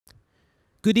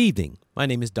Good evening. My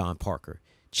name is Don Parker,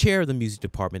 Chair of the Music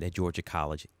Department at Georgia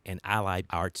College and Allied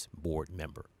Arts Board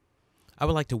member. I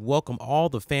would like to welcome all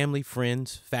the family,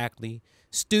 friends, faculty,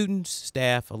 students,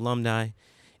 staff, alumni,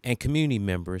 and community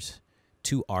members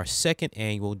to our second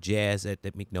annual Jazz at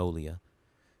the Magnolia,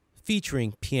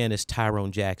 featuring pianist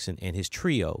Tyrone Jackson and his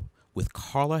trio with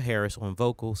Carla Harris on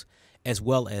vocals, as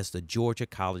well as the Georgia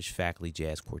College Faculty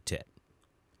Jazz Quartet.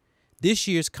 This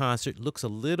year's concert looks a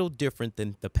little different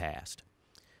than the past,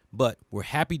 but we're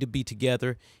happy to be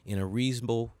together in a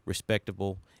reasonable,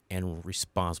 respectable, and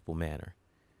responsible manner.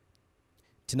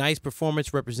 Tonight's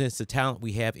performance represents the talent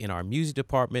we have in our music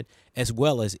department as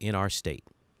well as in our state.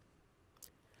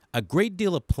 A great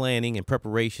deal of planning and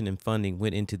preparation and funding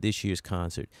went into this year's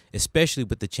concert, especially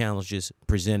with the challenges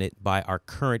presented by our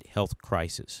current health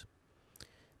crisis.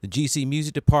 The GC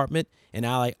Music Department and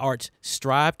Allied Arts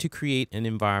strive to create an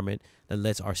environment that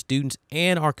lets our students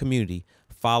and our community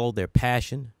follow their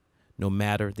passion, no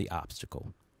matter the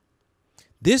obstacle.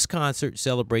 This concert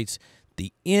celebrates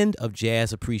the end of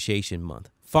Jazz Appreciation Month,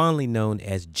 fondly known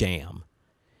as JAM.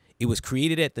 It was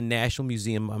created at the National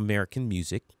Museum of American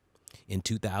Music in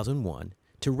 2001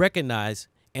 to recognize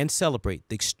and celebrate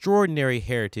the extraordinary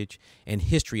heritage and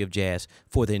history of jazz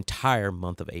for the entire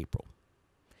month of April.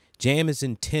 JAM is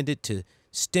intended to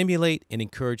stimulate and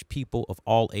encourage people of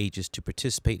all ages to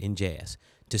participate in jazz,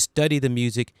 to study the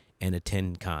music, and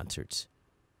attend concerts.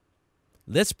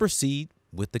 Let's proceed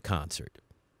with the concert.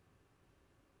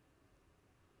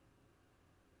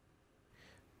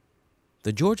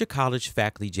 The Georgia College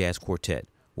Faculty Jazz Quartet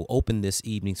will open this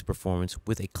evening's performance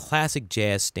with a classic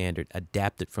jazz standard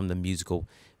adapted from the musical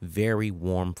Very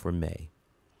Warm for May.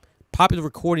 Popular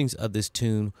recordings of this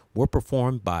tune were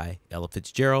performed by Ella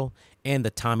Fitzgerald and the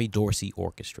Tommy Dorsey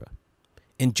Orchestra.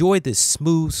 Enjoy this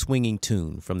smooth swinging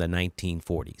tune from the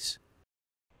 1940s.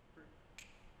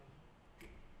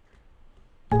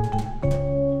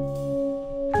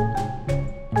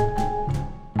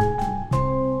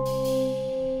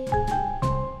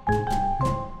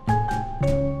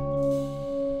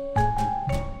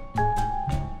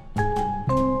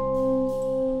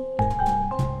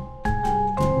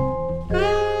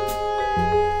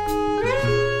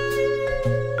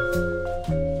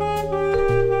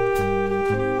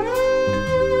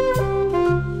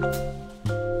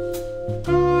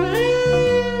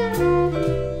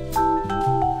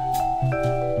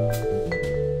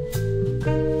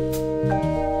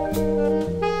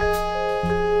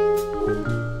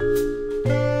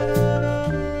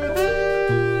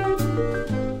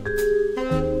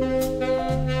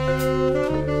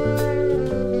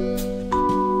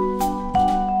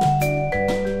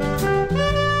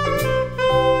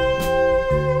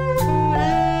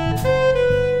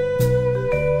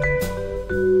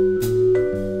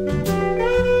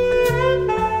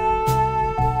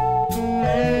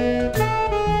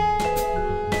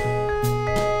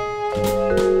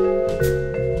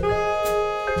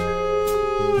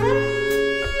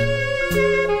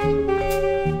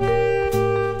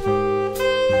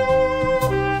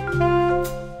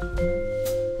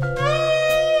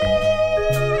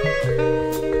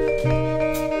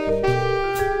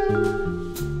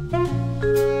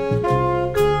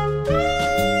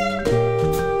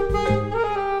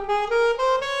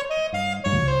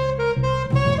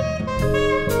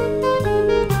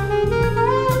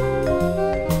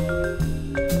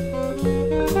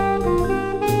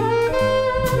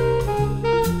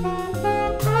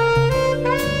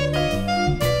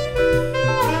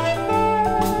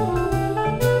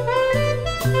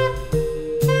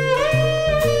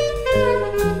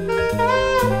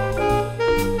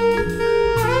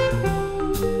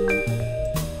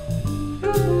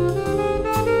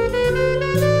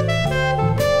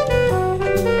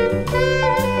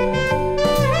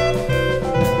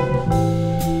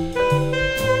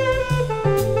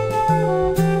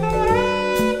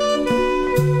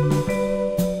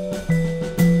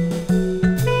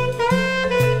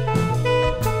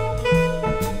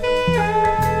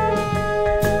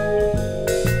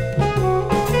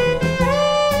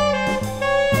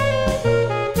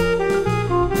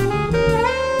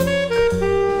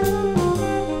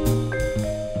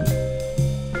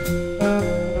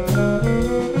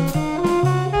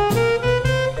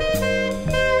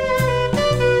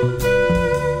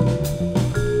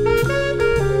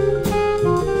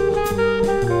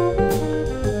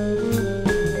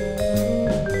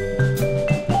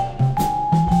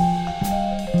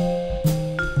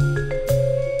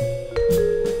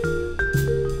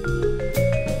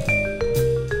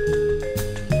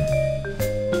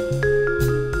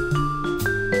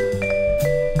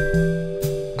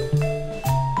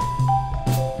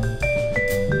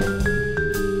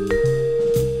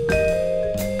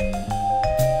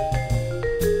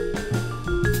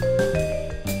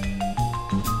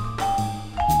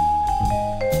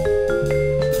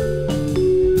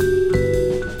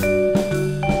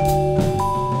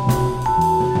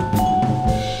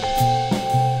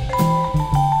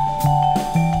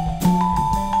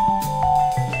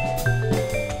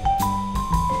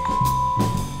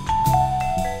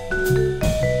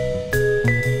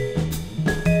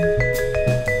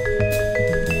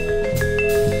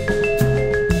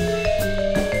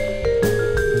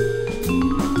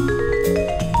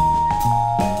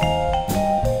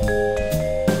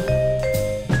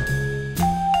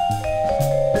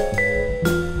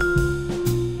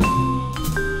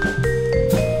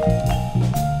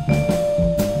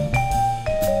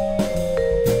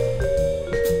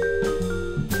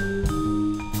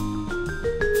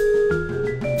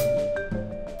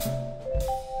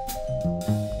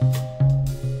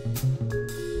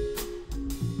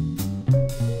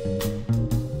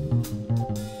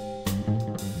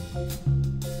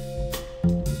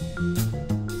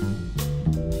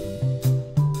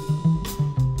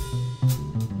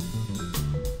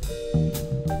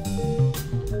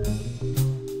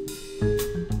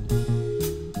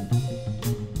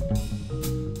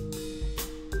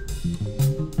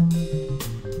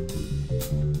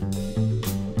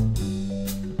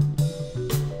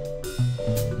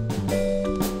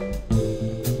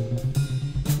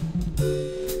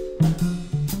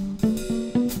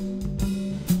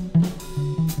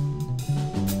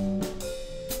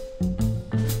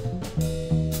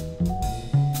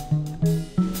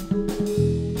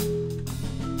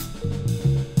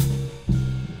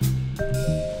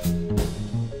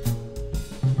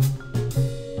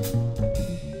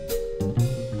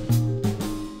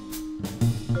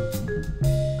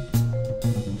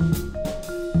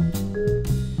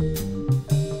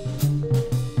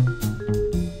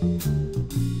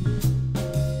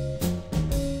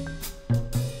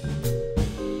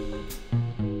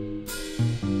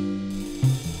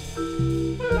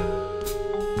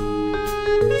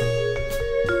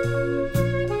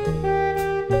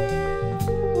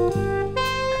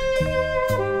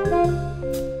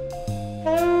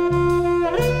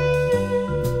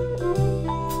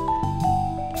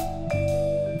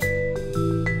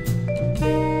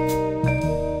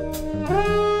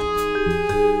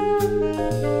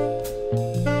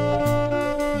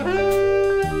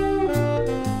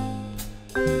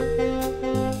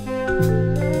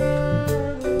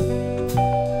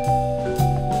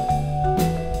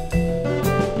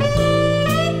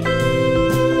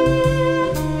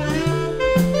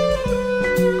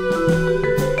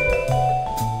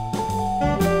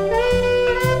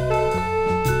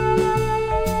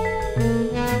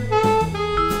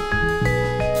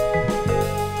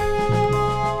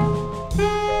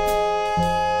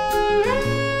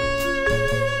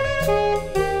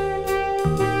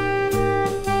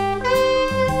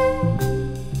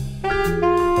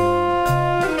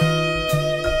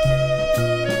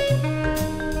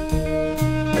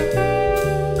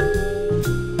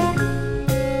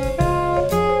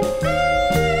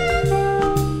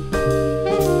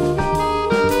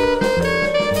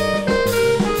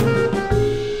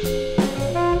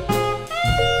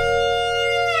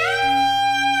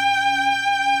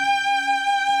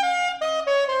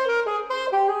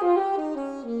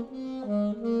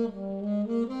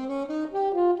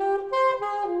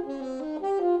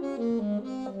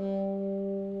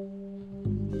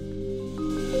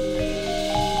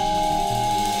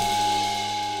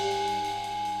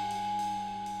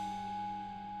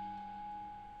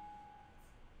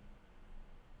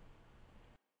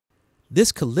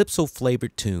 This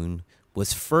calypso-flavored tune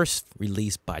was first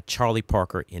released by Charlie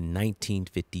Parker in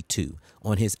 1952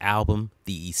 on his album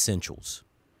The Essentials.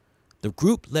 The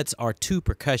group lets our two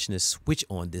percussionists switch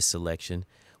on this selection,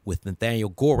 with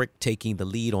Nathaniel Gorick taking the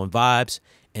lead on vibes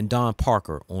and Don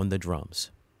Parker on the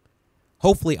drums.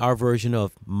 Hopefully our version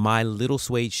of My Little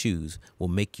Suede Shoes will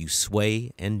make you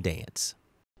sway and dance.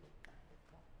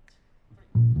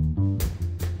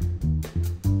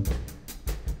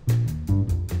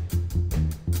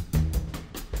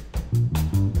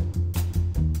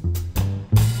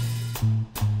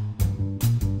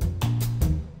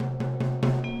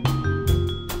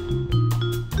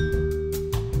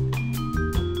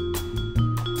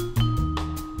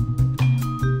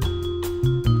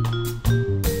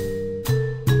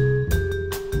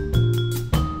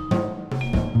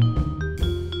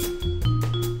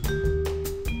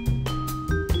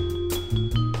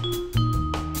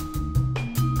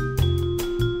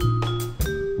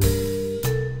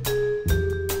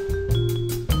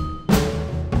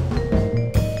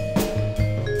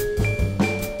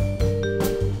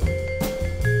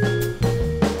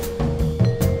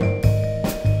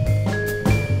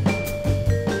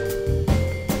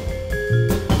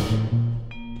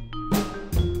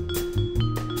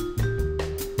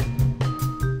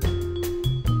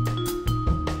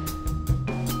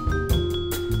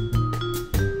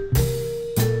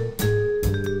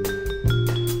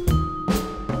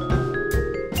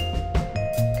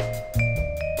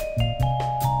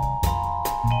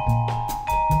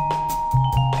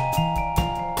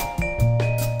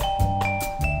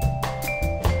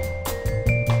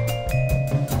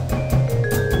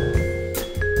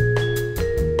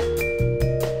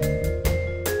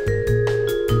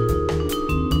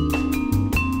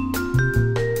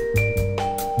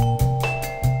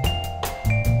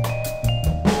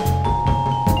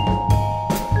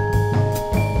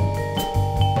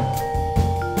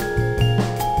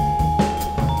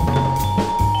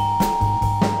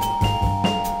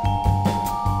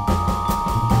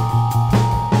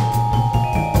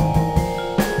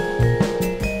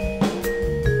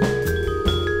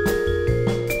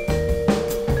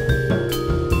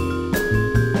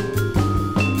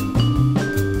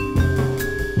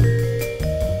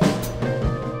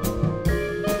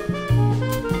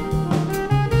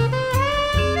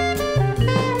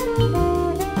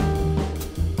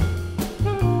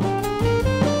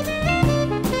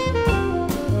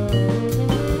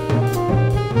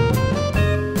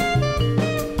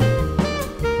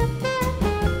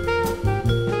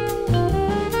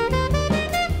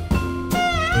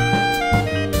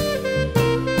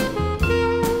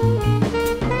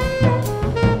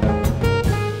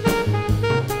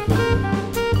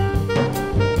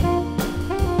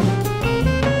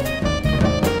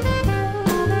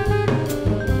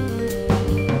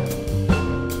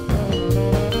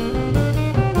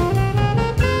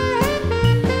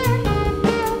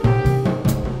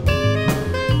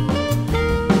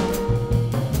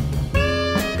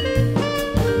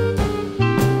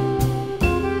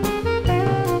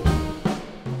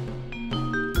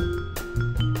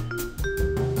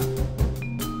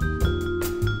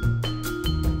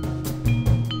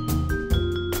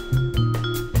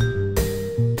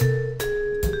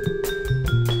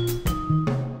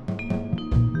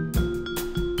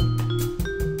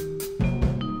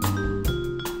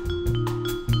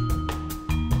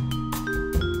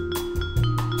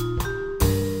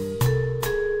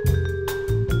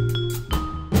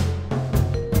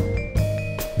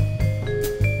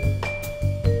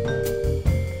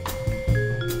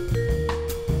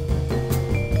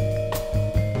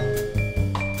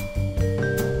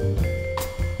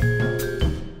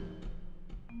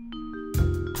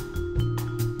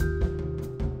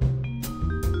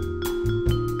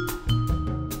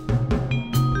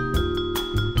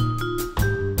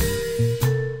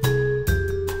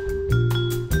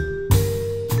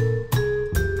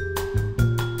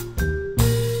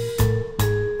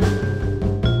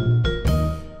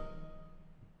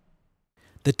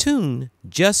 The tune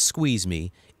Just Squeeze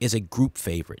Me is a group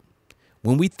favorite.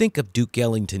 When we think of Duke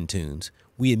Ellington tunes,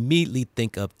 we immediately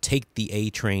think of Take the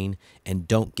A Train and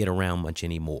Don't Get Around Much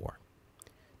Anymore.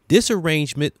 This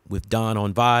arrangement with Don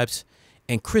on vibes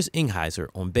and Chris Ingheiser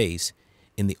on bass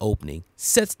in the opening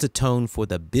sets the tone for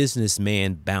the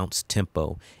businessman bounce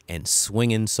tempo and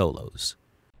swinging solos.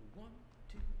 1,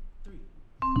 2,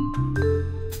 3.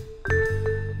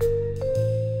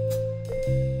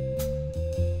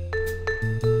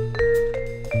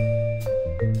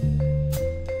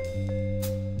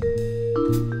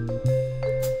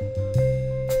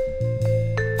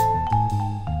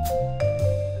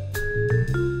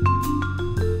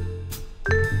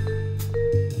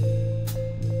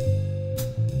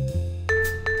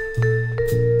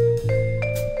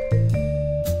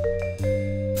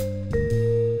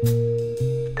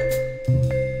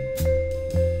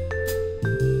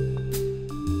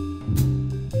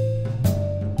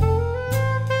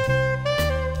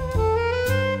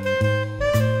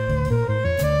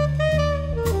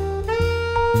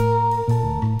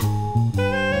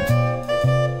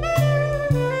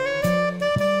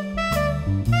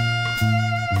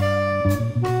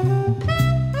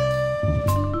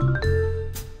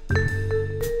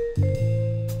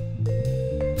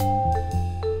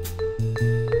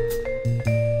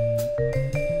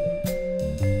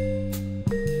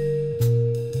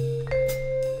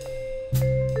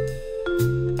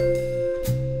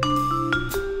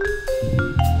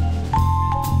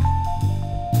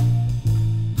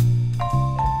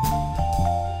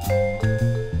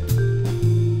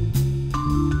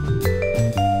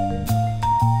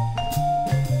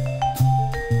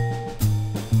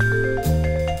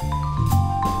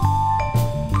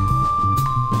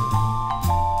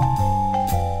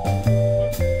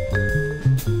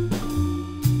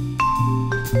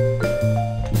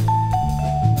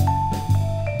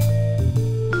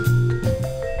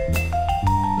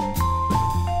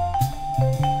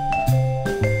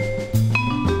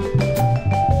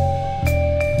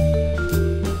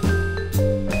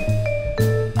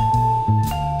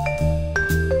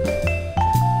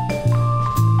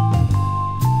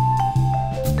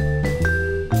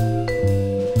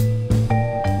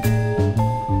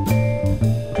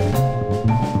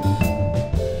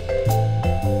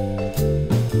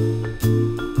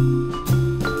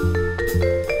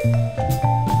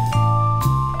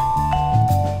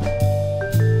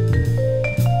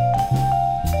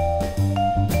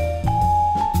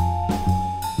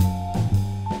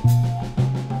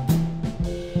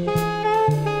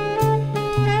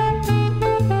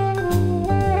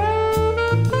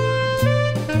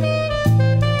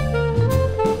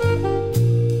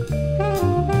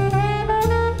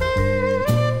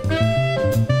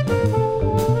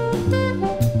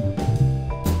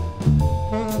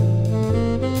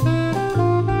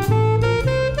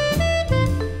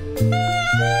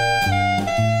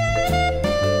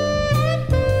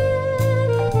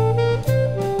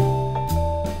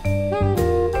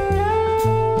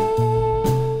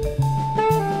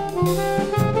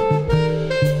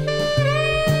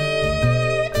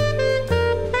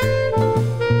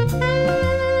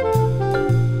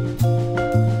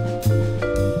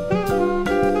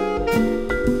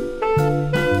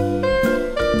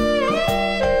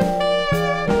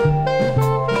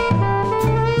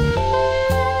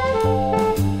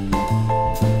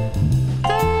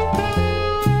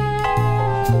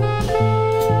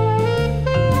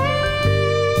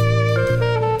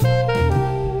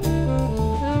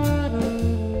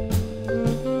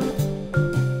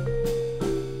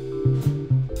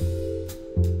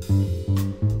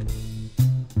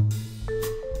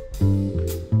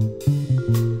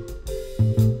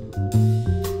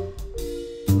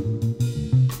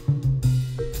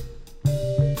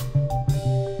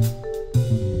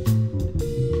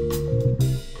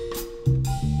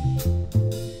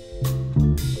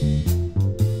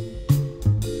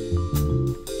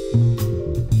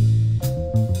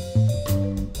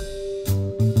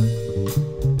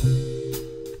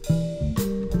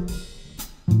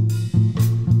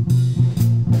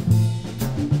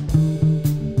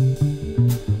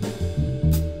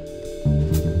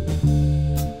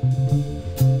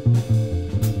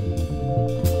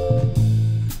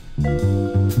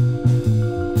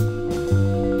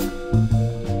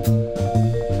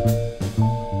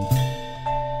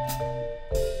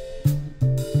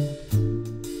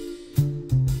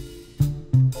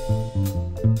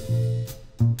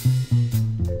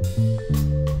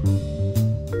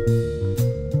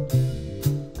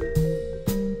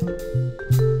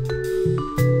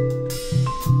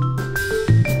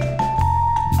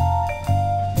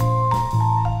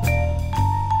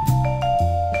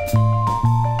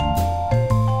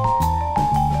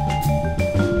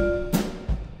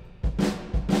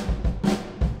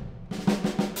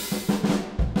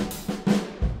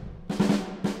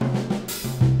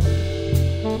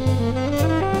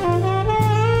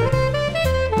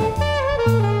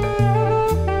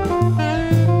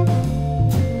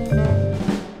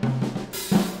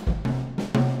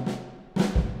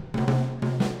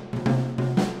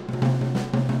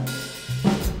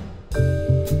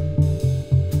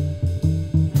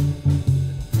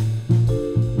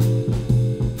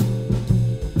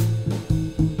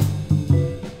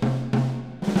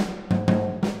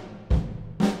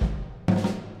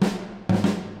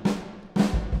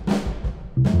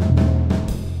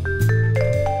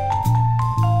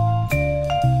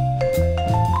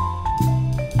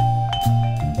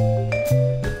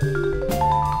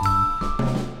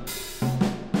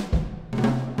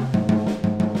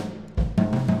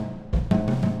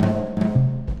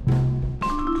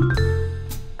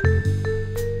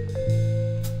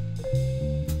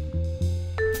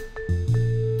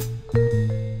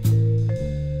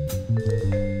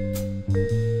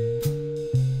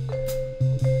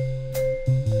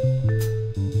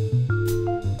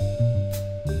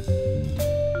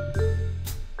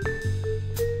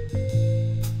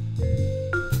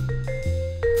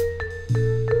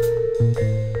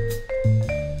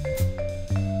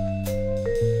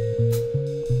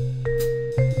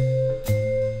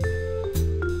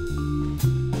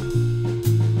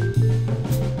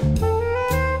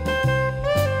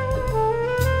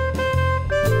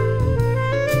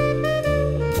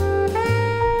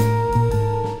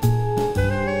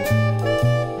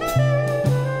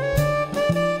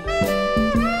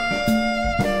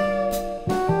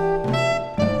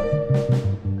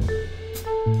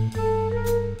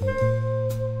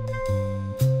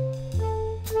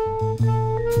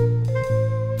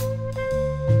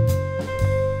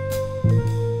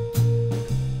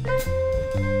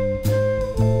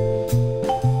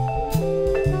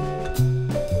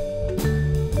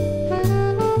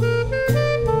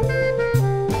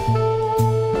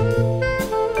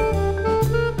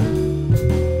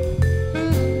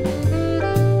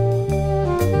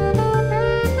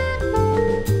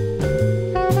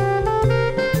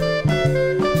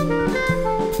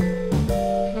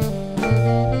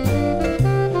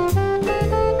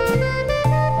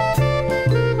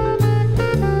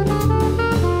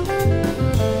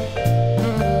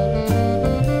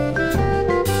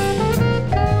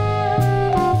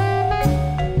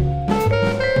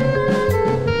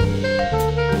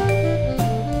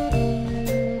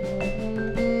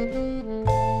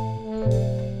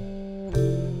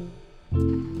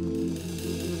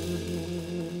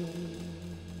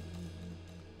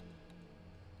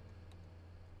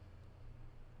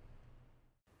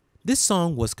 This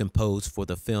song was composed for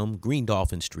the film Green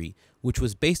Dolphin Street, which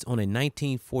was based on a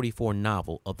 1944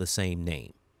 novel of the same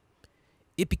name.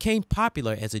 It became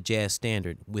popular as a jazz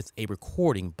standard with a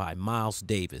recording by Miles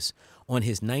Davis on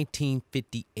his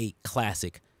 1958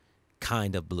 classic,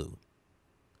 Kind of Blue.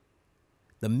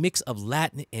 The mix of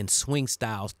Latin and swing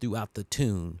styles throughout the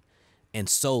tune and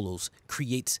solos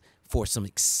creates for some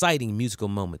exciting musical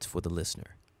moments for the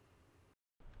listener.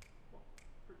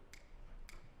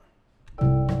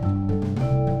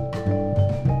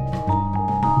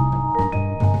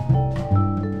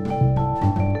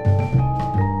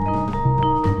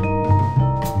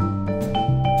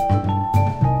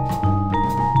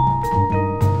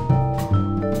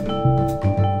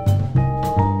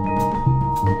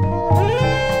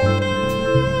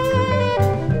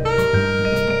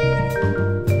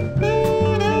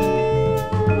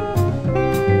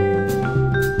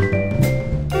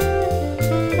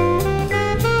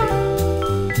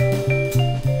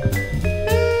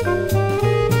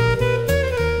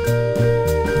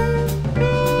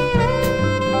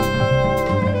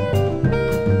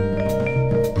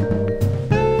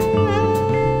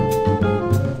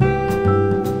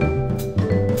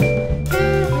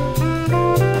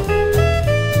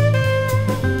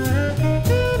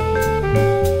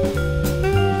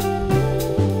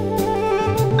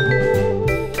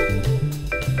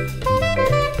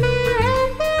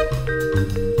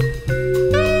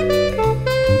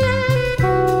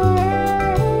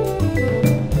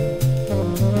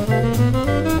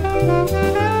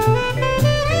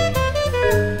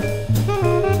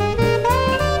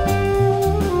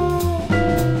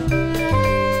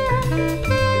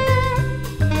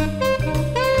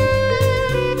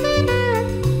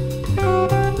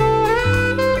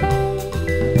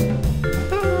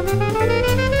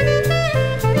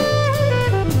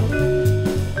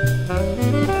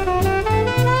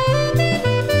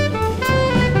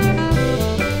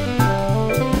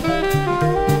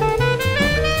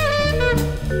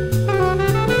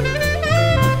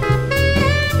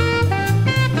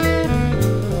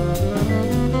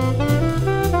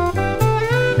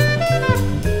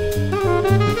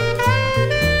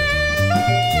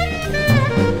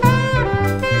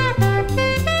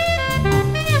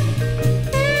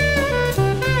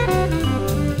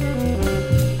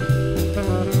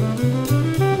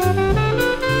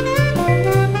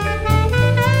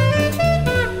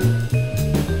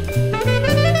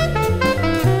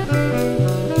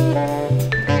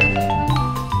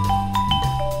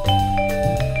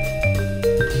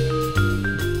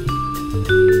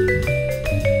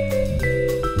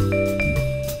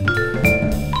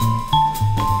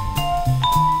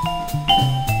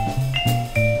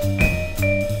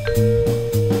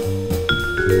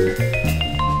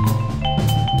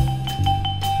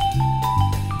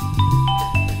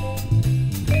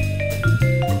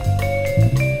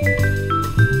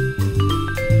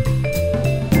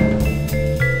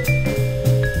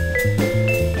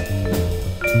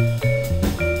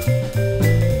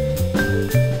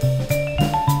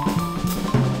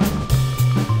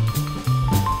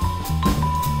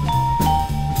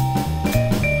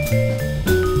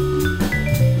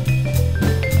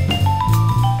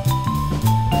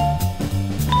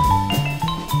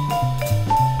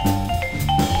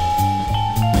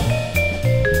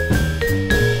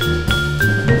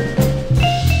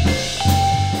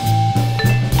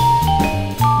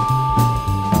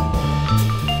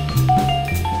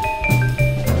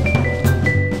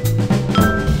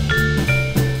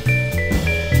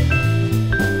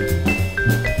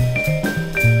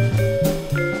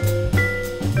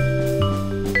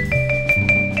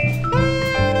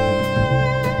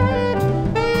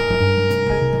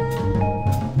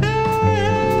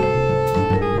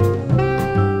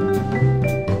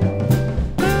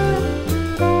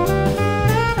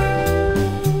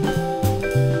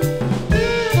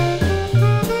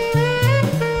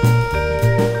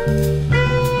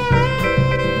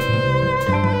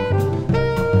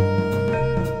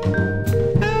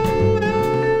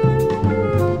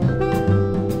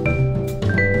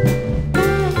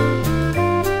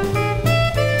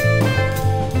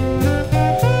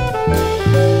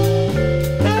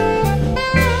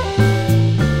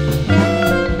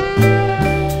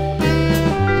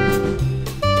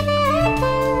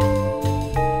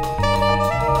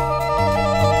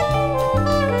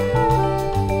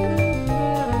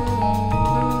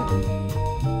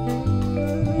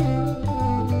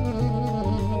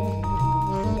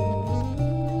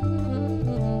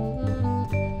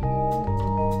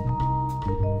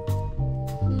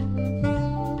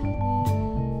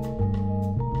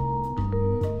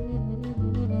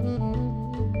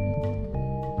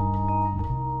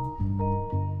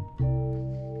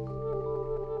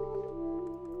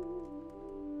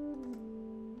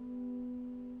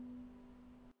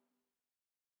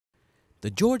 The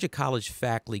Georgia College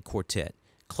Faculty Quartet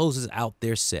closes out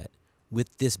their set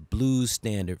with this blues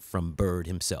standard from Bird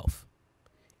himself.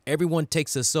 Everyone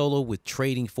takes a solo with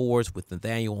trading fours with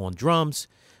Nathaniel on drums,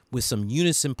 with some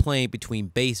unison playing between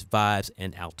bass vibes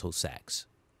and alto sax.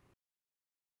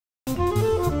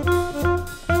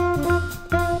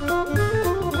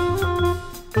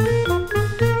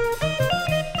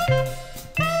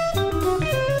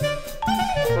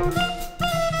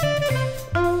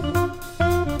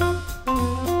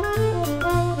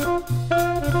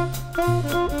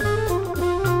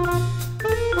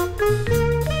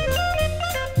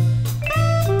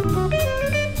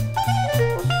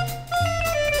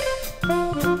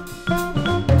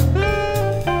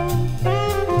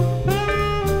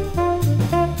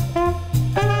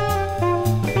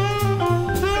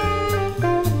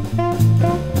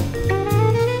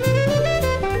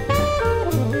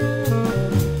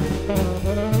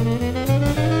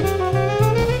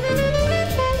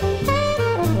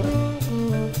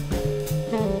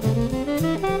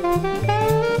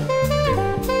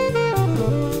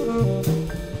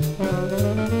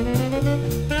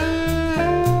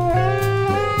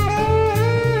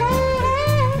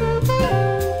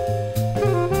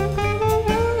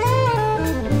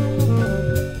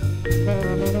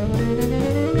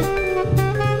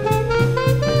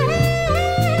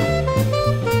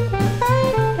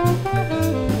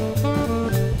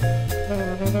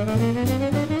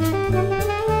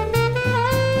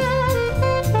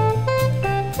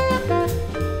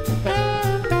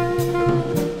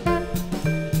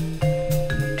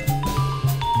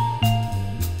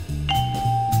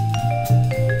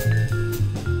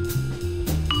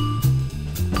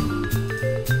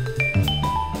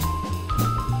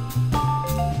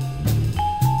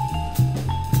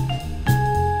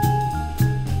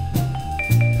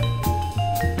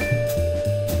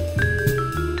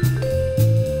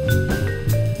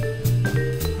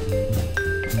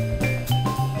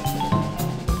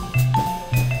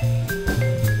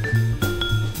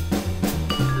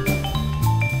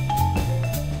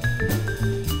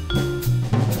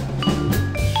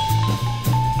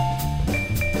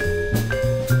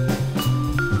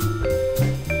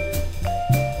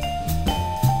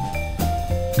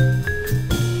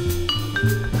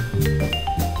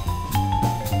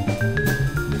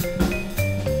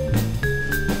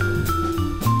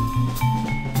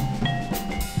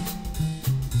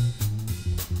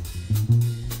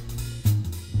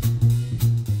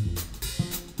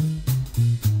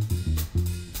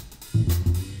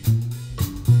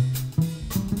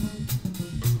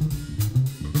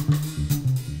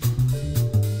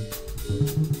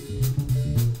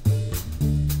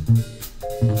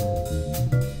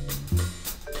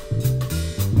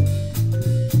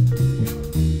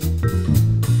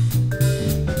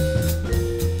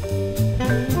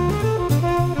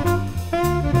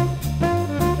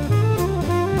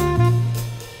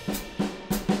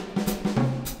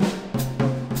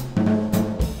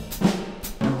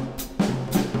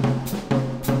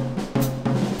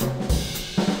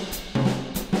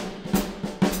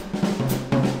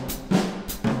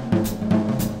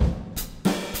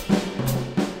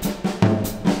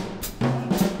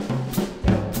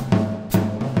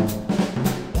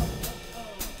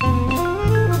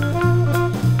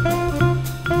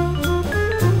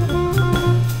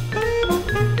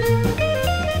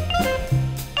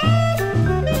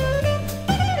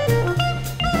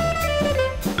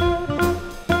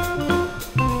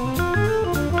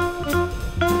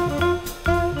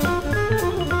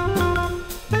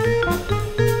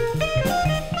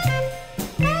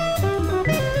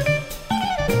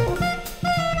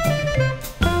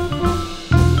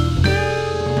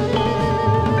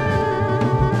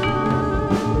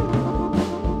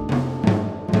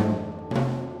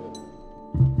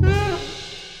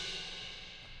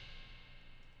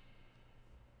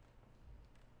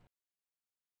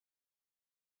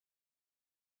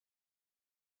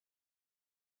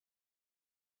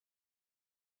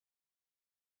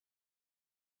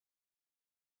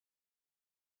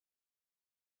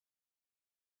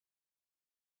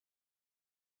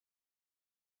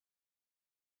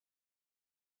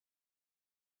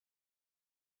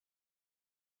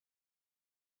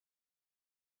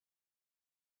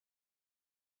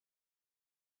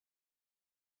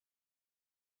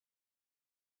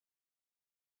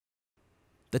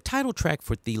 The title track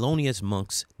for Thelonious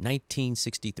Monk's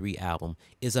 1963 album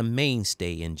is a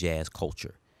mainstay in jazz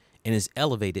culture and is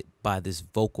elevated by this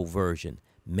vocal version,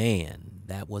 Man,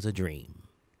 That Was a Dream.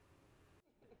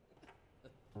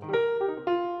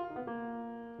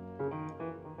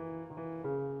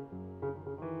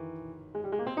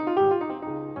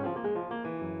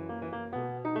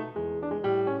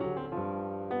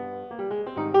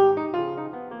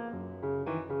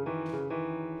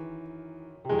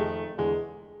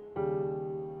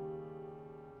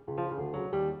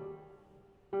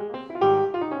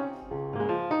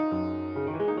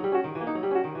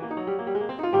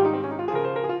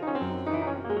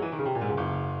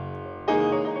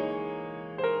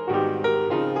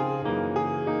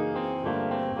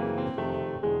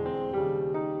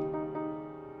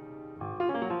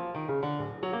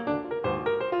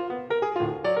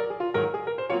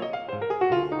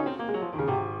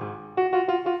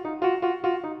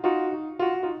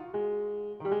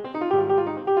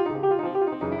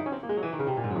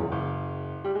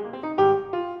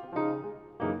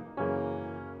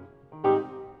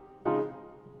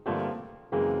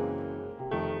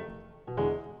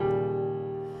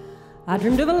 I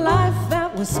dreamed of a life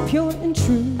that was pure and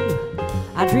true.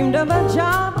 I dreamed of a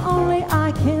job only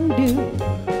I can do.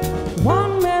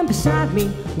 One man beside me,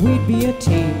 we'd be a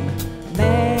team.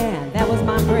 Man, that was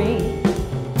my dream.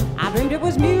 I dreamed it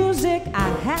was music I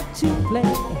had to play.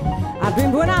 I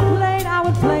dreamed when I played, I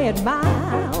would play it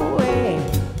my way.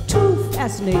 Two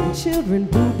fascinating children,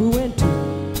 boo-boo and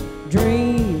two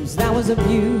dreams, that was a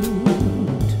beaut.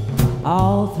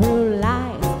 All through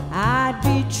life, I'd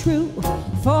be true.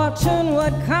 Fortune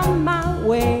would come my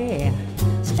way.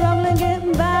 Struggling,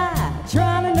 getting by,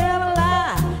 trying to never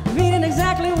lie, meaning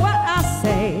exactly what I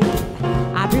say.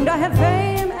 I dreamed I had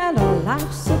fame and a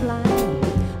life sublime.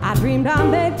 I dreamed I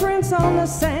made prints on the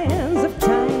sands of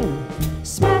time.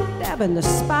 Smack dab in the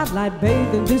spotlight,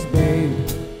 bathing this babe.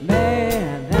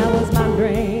 Man, that was my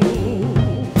dream.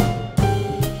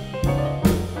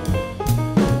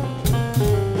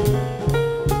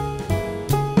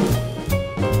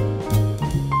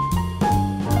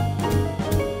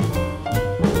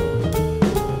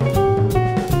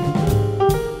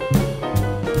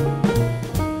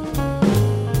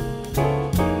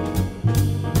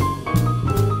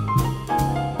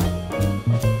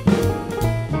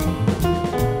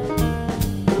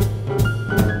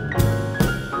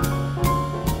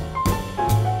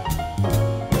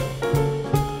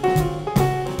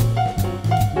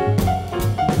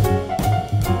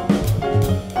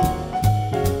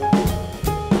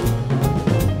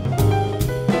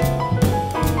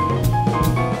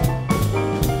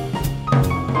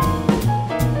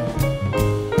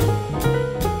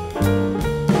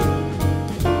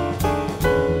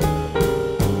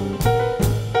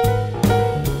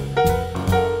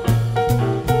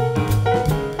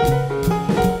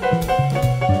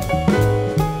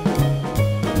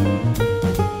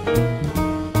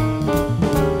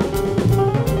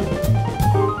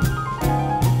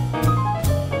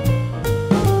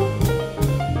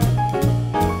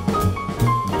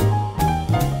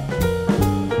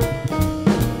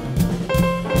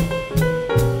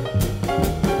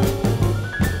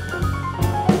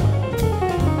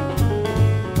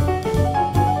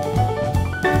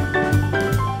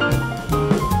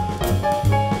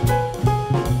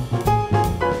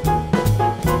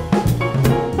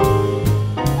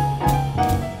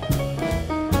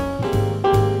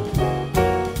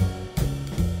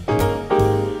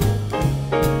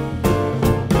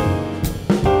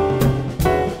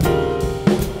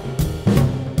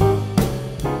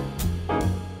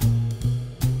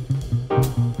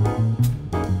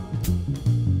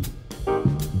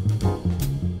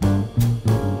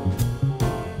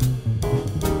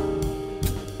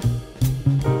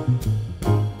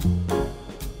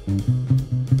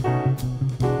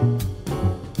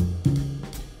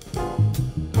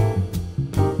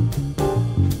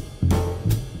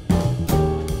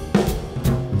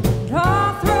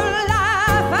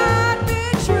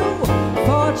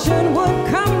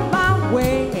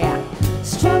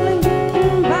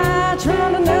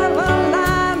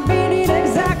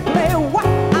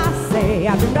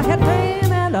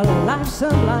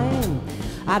 Sublime.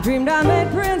 I dreamed I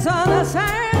made prints on the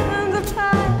sands of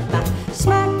time.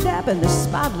 Smack dab in the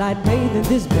spotlight, bathing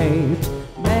this babe.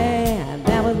 Man,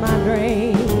 that was my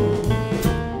dream.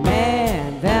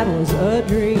 Man, that was a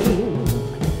dream.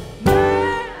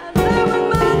 Man, that was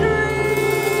my dream.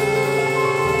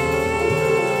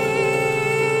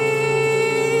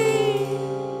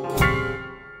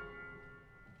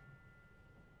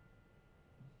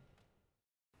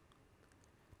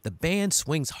 The band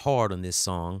swings hard on this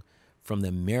song from the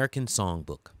American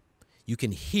Songbook. You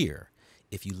can hear,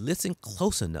 if you listen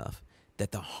close enough,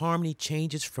 that the harmony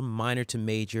changes from minor to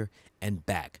major and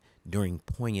back during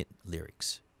poignant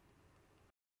lyrics.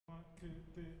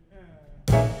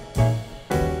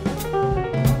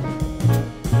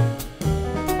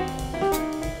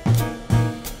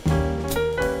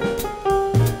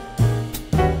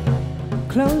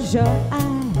 Close your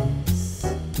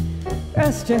eyes,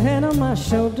 rest your hand on my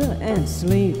shoulder and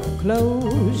sleep.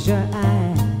 Close your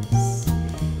eyes,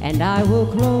 and I will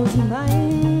close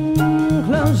mine.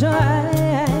 Close your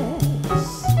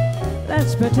eyes,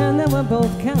 let's pretend that we're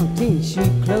both counting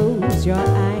sheep. Close your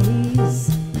eyes,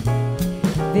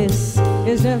 this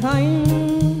is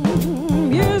divine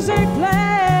music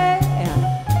play.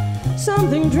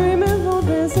 Something dreaming for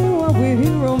dancing while we're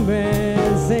here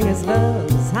romancing. It's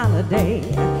love's holiday,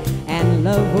 and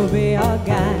love will be our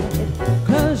guide.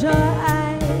 Close your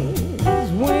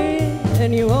eyes,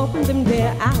 when you open them,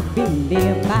 dear, I'll be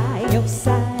near by your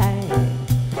side.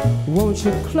 Won't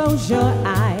you close your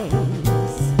eyes?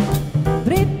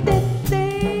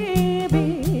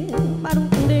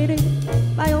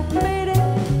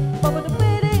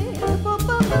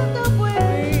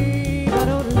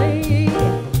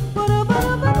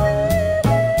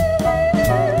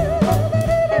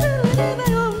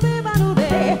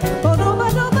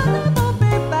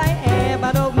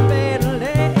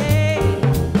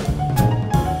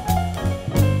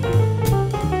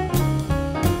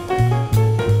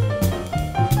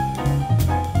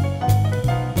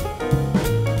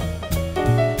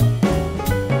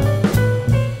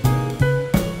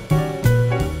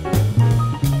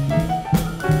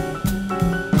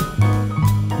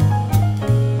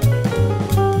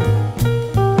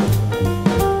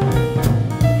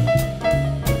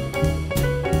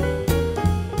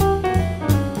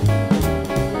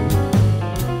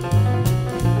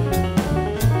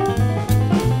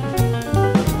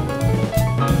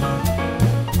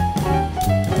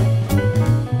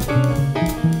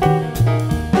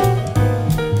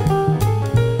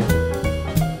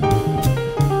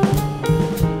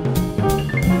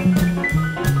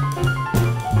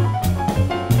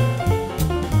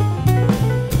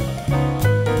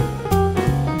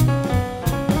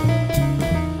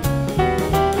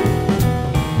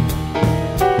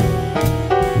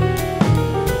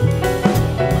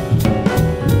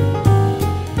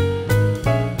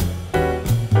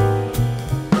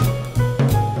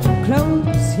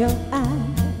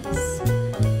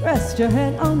 rest your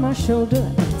head on my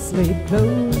shoulder. Sleep,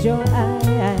 close your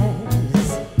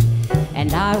eyes,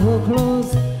 and I will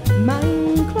close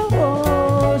mine.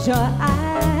 Close your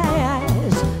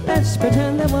eyes. Let's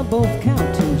pretend that we're both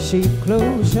counting sheep.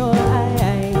 Close your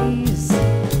eyes.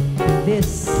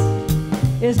 This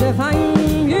is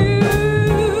divine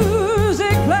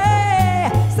music.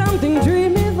 Play something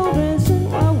dreamy for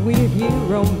dancing while we're here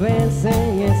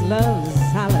romancing. It's love's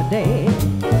holiday.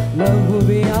 Love will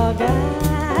be our guide.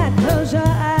 Close your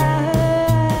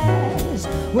eyes.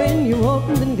 When you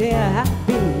open them, dear, I'll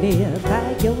be near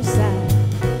by your side.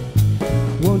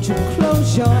 Won't you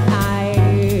close your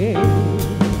eyes?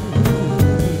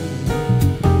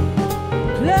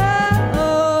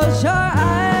 Close your eyes.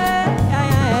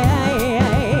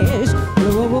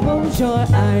 Close your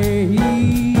eyes.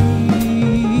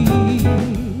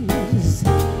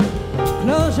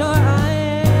 Close your eyes.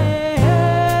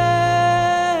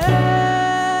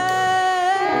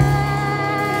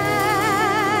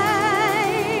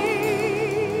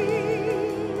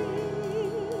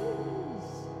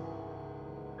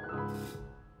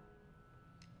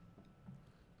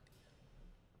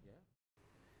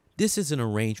 This is an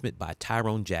arrangement by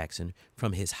Tyrone Jackson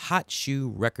from his Hot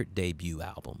Shoe record debut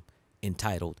album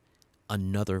entitled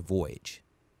Another Voyage.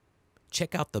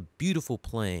 Check out the beautiful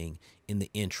playing in the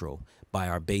intro by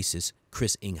our bassist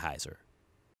Chris Ingheiser.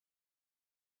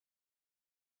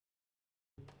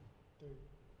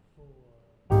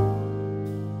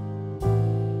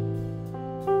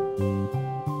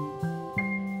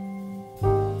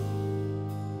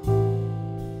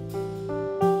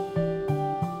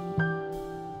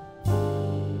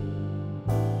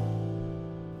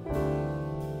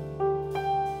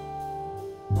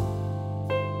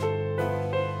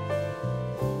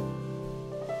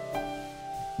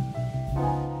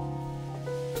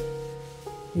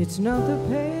 It's not the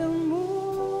pale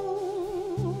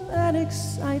moon that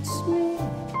excites me,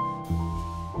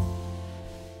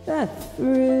 that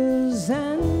thrills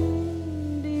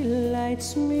and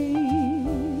delights me.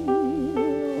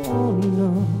 Oh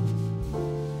no,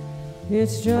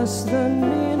 it's just the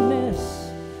nearness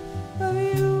of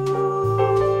you.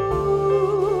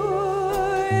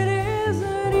 It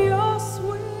isn't your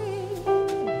sweet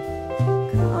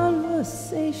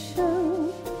conversation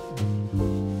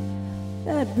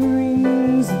that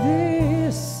brings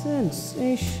this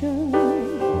sensation.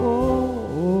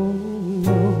 Oh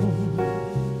no,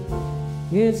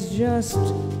 it's just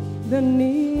the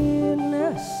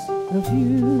nearness of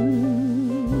you.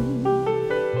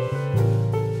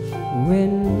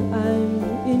 When I'm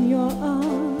in your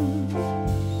arms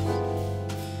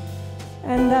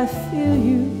and I feel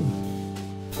you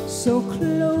so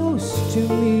close to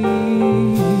me,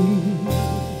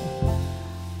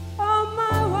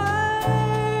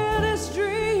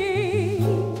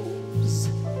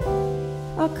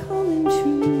 are coming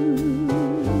true.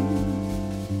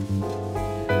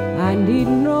 I need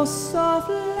no soft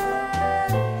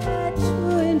light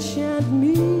to enchant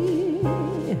me.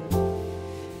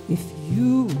 If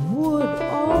you would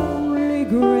only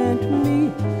grant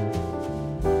me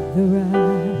the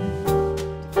right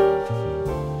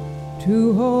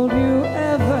to hold you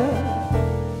ever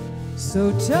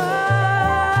so tight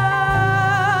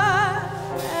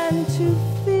and to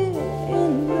feel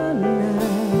in the night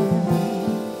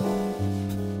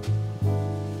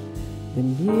the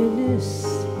nearness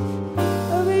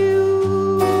of you.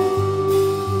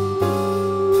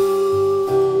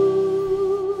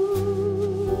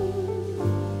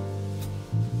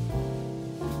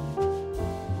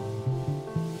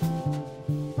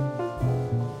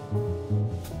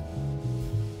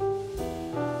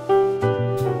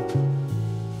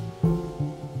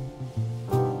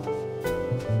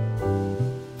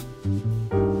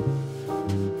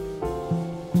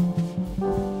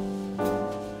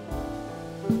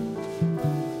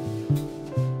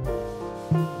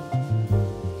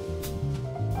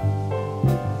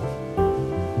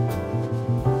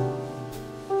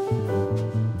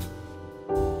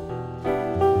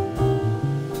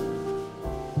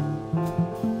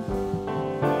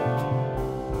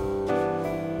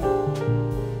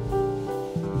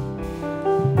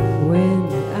 When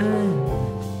I'm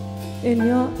in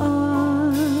your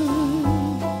arms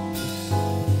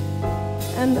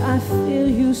and I feel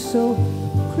you so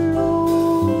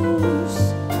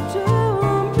close to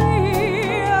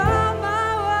me, all my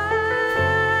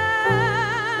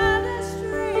wildest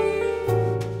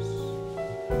dreams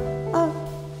are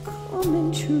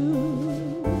coming true.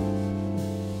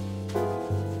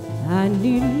 I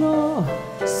need more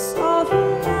soft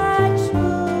light to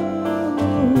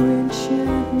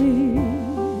enchant me.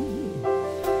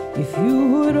 If you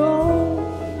would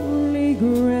only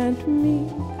grant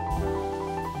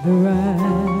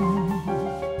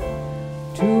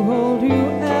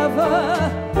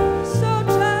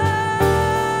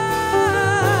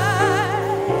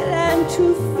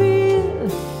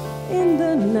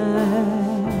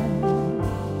night.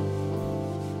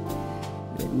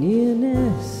 The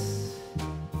nearness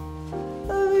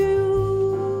of you.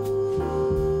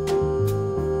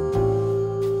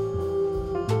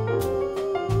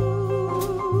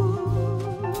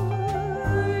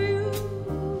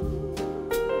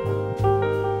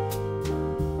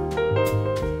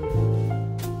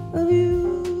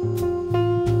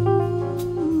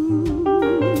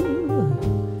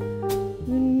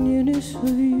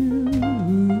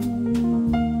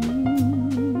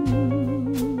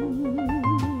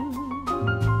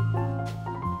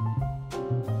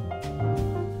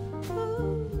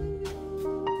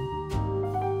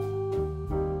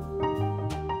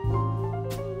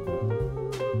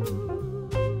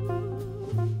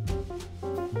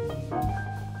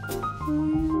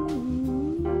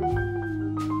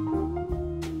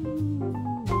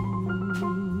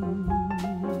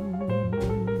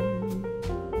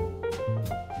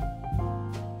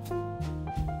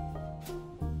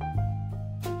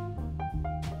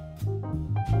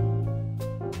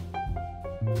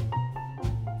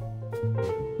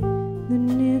 The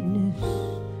nearness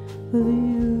of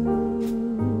you.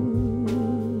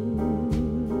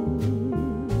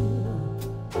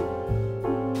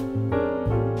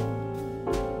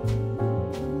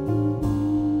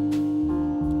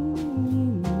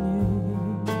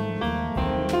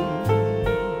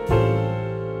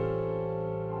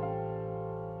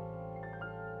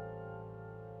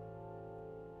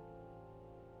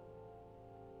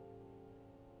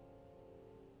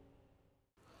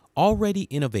 Already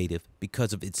innovative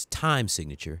because of its time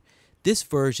signature, this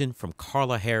version from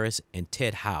Carla Harris and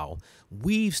Ted Howell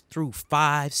weaves through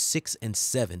 5, 6, and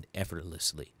 7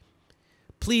 effortlessly.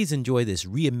 Please enjoy this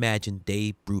reimagined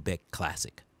Dave Brubeck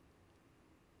classic.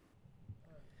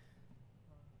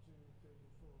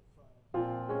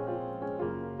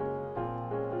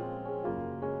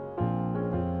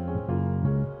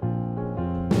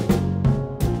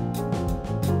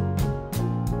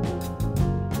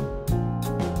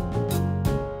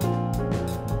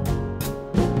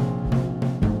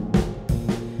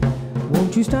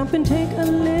 Won't you stop and take a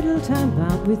little time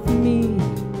out with me?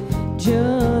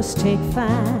 Just take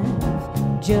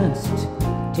 5, just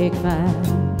take 5.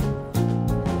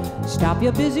 Stop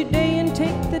your busy day and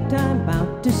take the time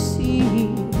out to see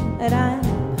that I'm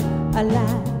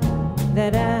alive,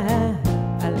 that I'm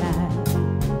alive.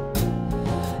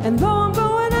 And though I'm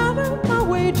going out of my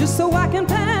way just so I can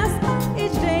pass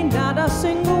each day, not a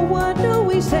single word do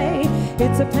we say.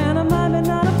 It's a pantomime and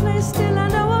not a play. Still I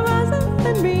know I rise up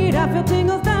and read. I feel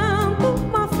tingles down to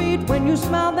my feet when you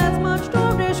smile. That's much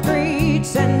too discreet.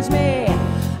 Sends me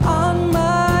on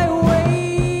my way.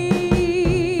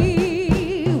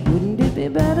 Wouldn't it be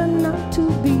better not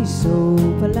to be so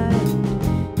polite?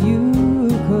 You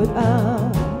could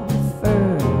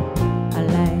offer a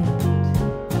light.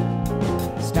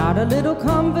 Start a little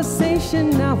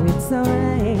conversation, now it's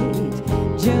alright.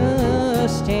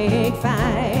 Just take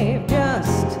 5,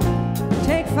 just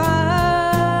take 5.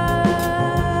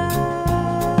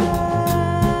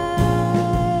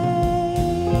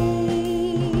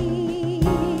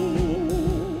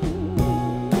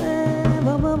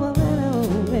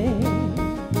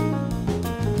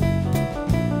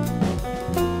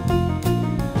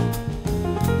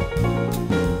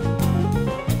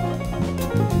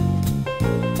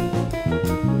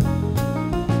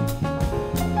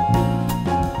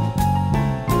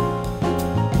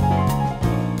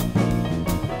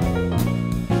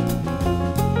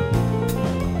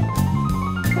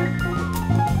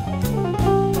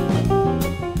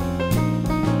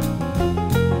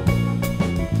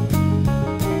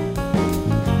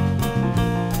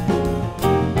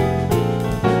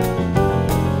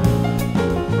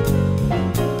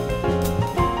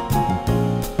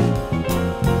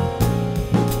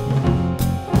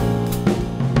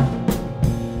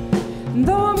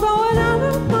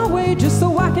 Just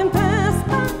so I can pass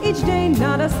each day,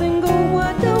 not a single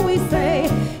word do we say.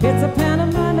 It's a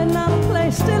pantomime and not a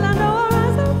play. Still I know I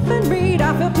rise up and read.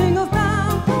 I feel tingles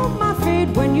down on my feet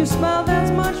when you smile. That's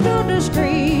much too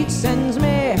discreet. Sends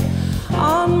me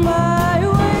on my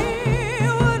way.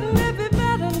 Wouldn't it be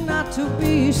better not to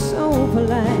be so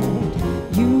polite?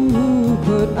 You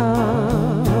could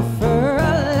offer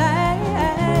a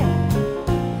light.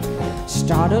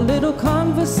 Start a little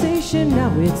conversation,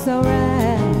 now it's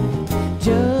alright.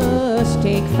 Just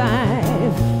take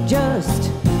 5,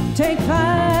 just take 5,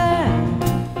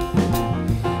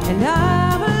 and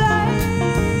I'm alive.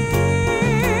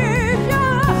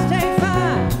 Just take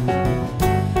 5,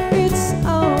 it's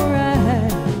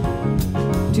alright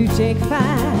to take 5,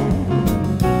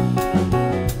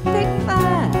 take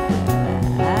 5,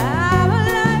 I'm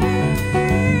alive.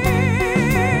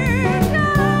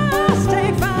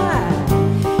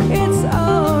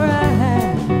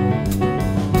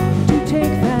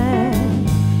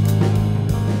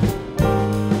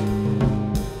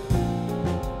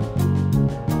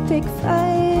 take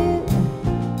five,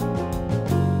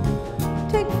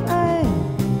 take five,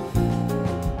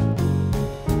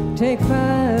 take five.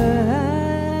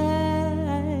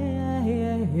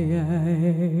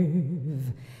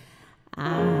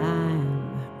 I'm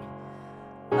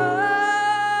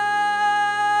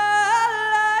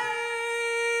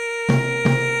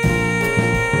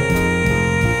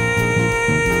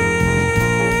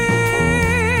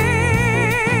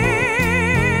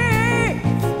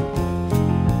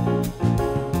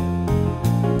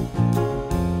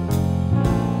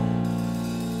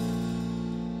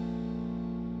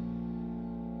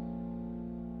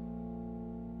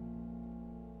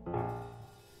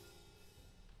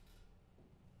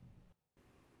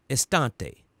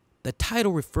Estante. The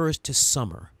title refers to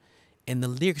summer, and the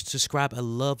lyrics describe a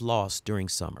love lost during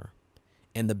summer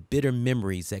and the bitter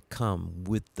memories that come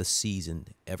with the season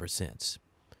ever since.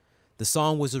 The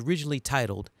song was originally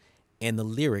titled, and the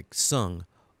lyrics sung,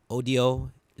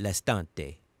 Odio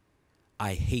l'estante,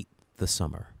 I hate the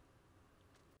summer.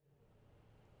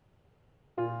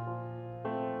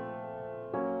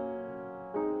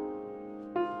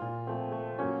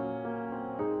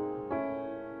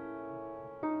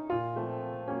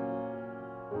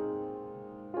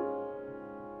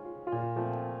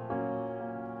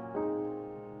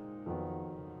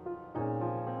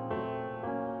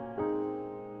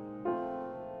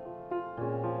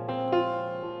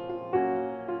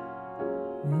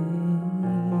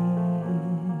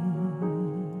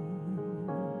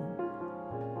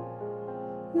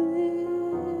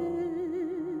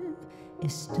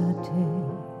 Estate,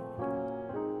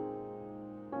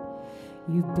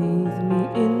 you bathe me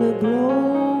in the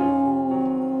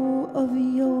glow of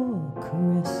your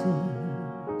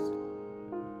caresses.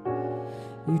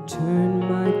 You turn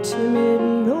my timid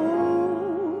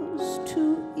nose to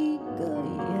eager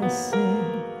yeses.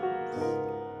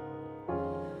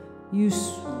 You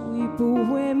sweep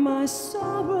away my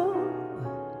sorrow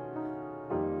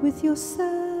with your sighs.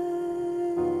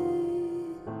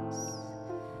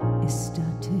 Estate.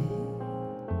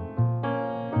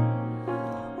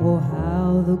 Oh,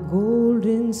 how the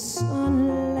golden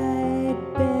sunlight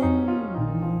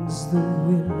bends the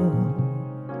willow.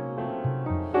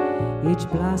 Each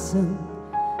blossom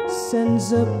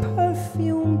sends a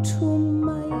perfume to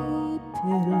my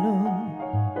pillow.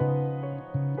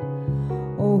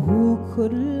 Oh, who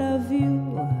could love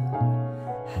you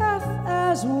half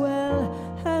as well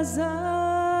as I?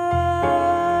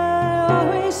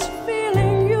 Always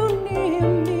feeling you near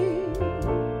me.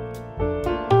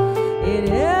 In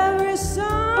every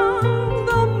song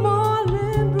the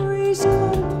morning breeze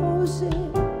composes,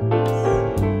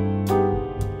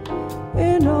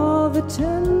 in all the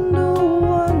tender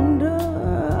wonder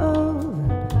of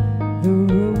the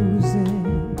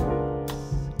roses.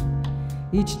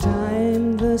 Each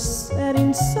time the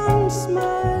setting sun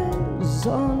smiles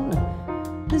on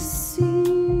the sea.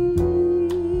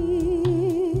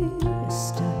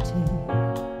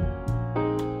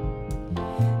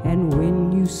 And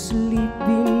when you sleep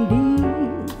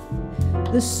beneath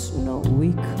the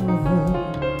snowy cover,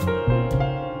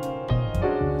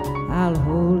 I'll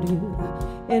hold you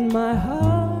in my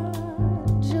heart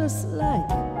just like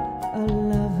a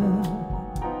lover,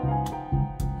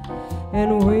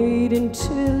 and wait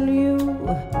until you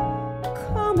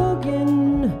come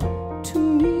again to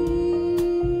me.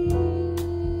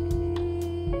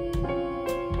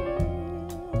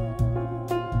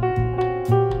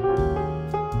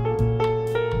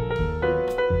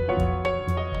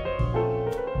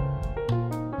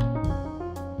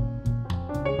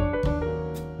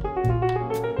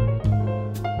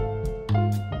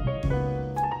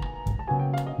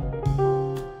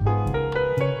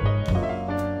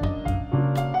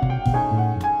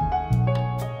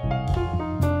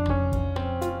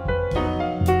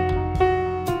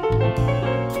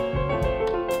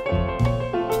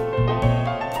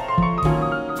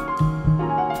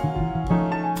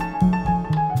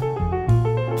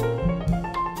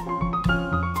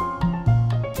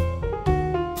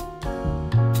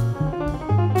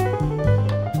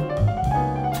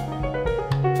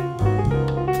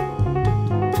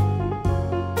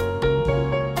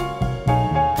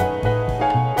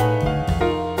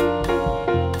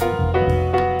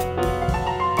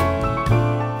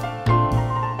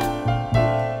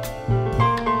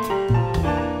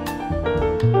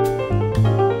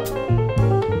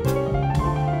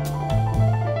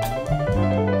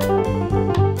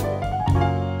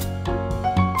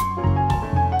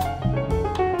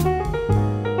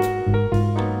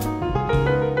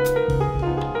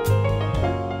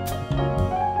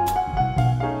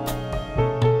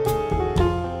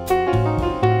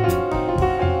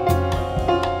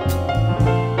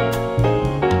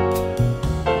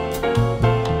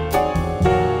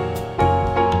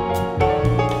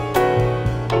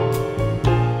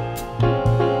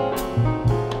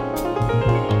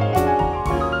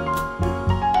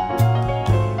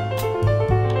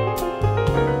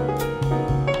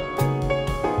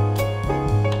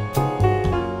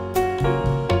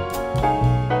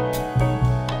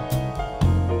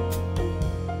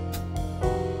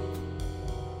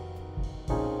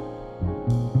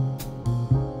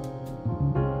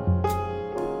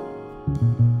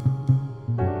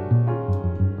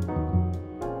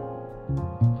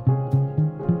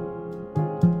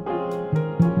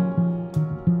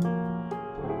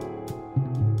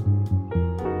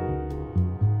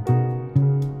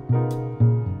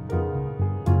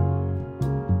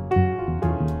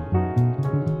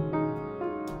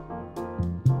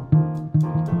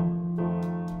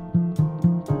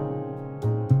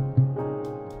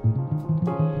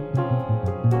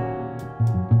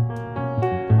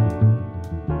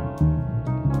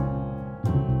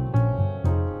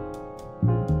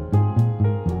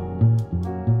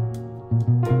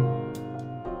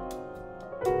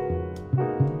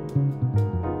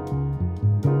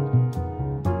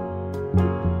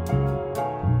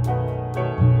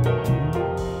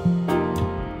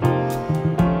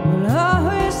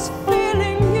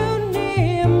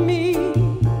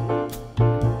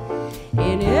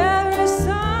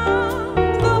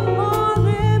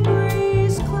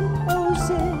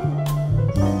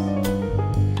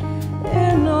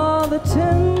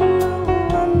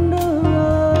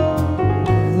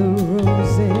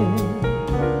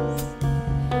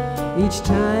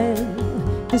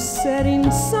 time the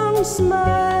setting sun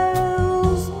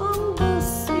smiles on the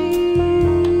sea.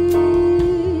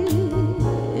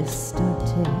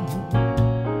 Estate.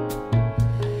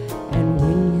 And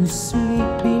when you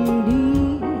sleep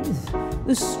beneath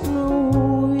the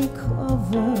snowy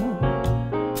cover,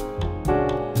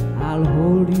 I'll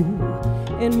hold you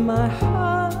in my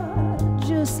heart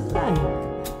just like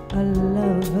a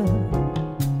lover,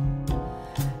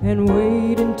 and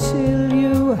wait until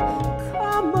you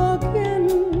come again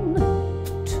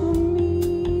to me.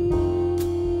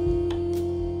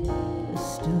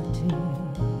 Estate.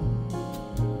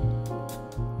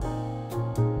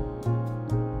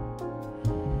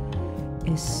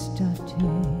 Estate.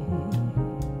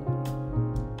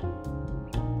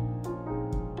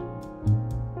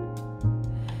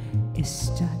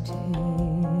 Estate.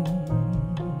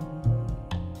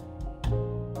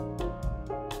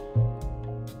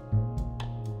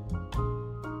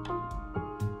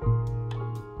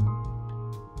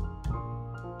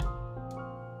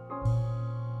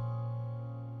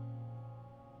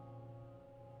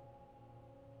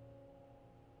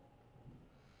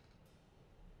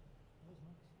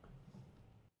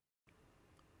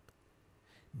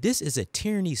 This is a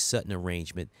Tierney-Sutton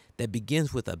arrangement that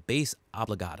begins with a bass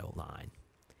obbligato line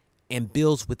and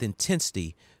builds with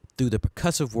intensity through the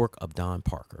percussive work of Don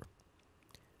Parker.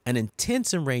 An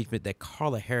intense arrangement that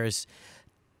Carla Harris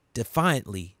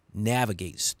defiantly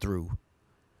navigates through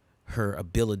her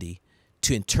ability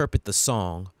to interpret the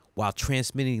song while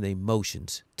transmitting the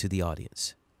emotions to the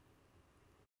audience.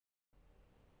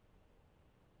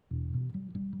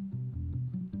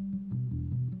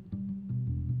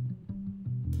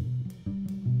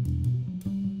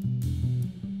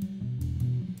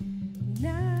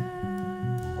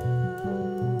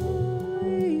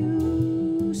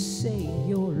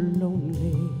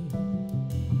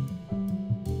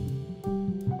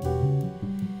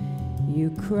 You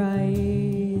cry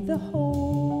the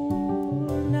whole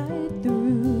night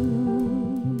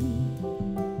through.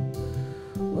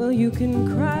 Well, you can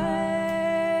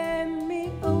cry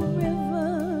me a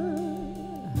river,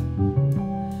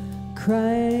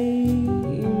 cry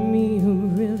me a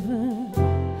river.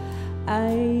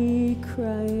 I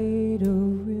cried a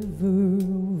river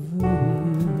over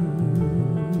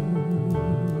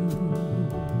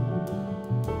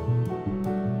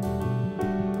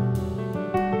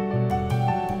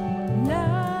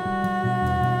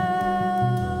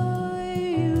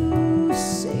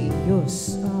you're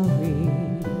sorry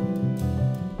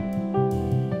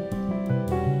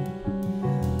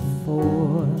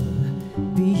for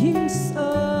being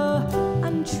so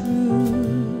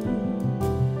untrue.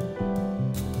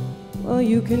 Well,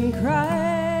 you can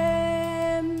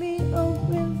cry me a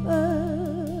river,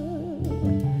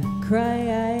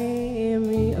 cry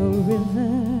me a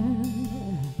river.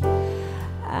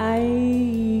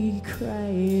 I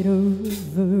cried a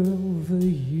river over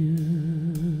you.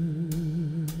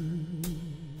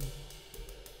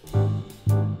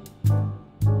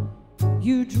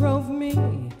 You drove me,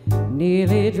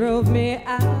 nearly drove me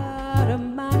out of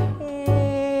my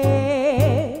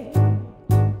head.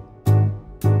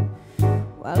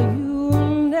 While you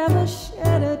never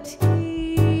shed a tear.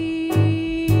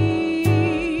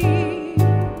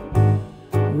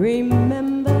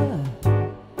 Remember,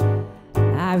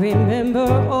 I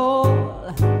remember all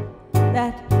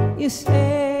that you said.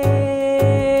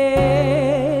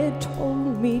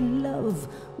 Told me love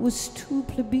was too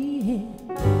plebeian,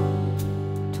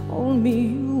 told me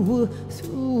you were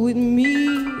through with me,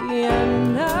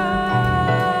 and now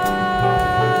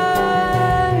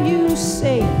you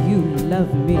say you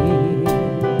love me.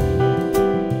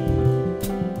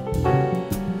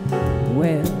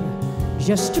 Well,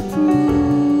 just to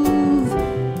prove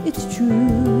it's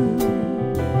true,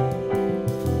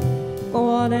 go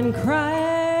on and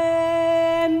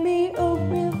cry me a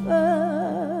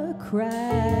river,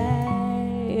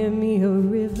 cry me a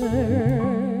river.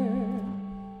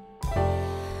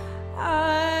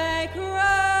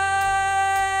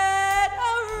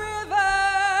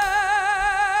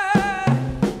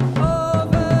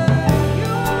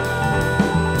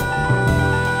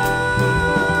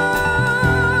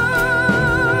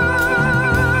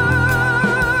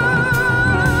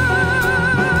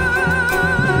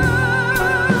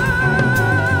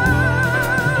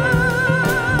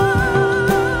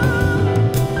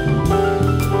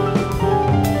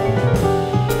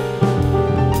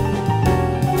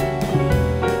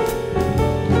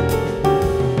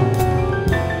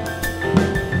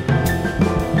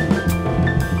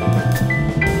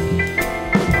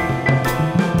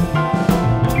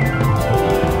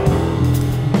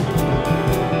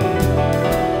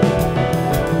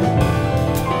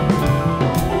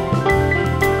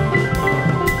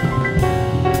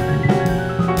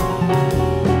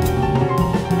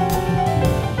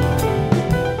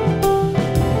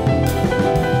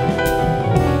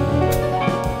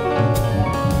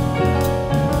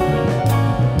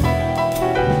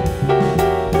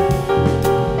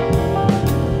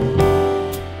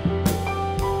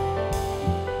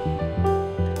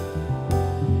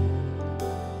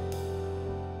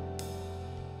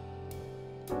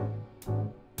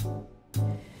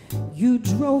 You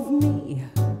drove me,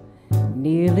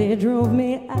 nearly drove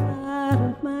me out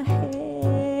of my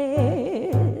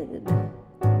head,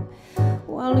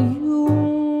 while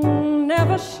you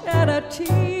never shed a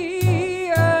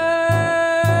tear.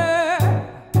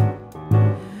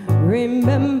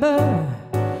 Remember,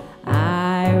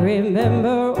 I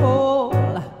remember all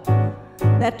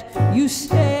that you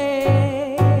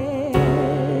said,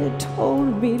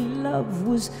 told me love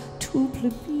was too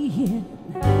plebeian,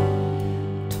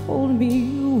 told me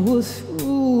you were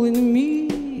through with me.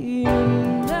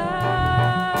 Now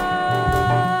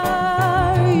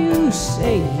you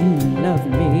say you love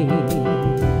me.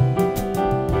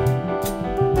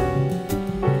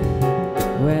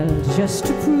 Well, just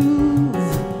to prove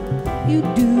you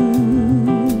do,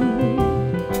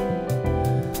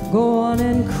 go on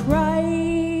and cry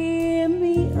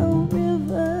me a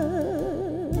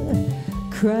river,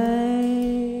 cry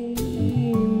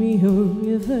me a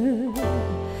river.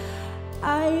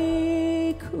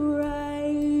 I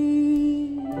cried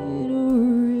a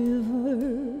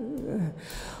river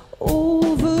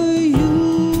over you.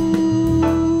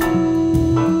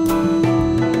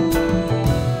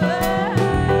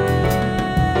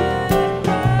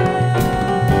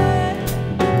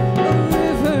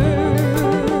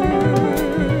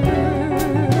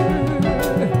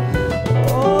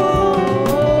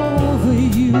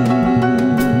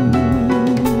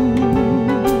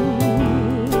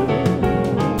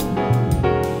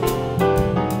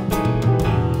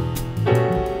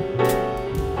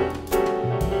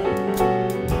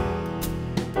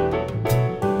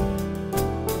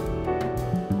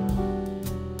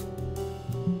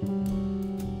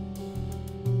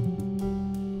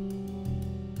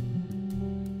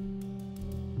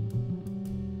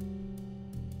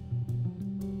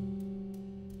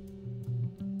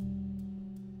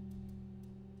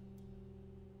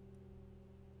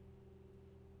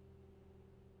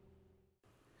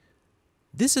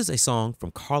 This is a song from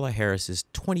Carla Harris's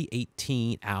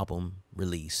 2018 album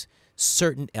release,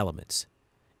 Certain Elements.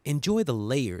 Enjoy the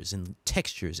layers and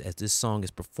textures as this song is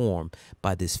performed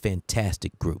by this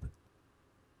fantastic group.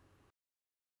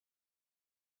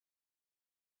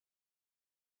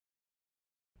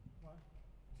 One,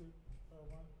 two,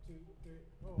 three,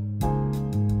 four.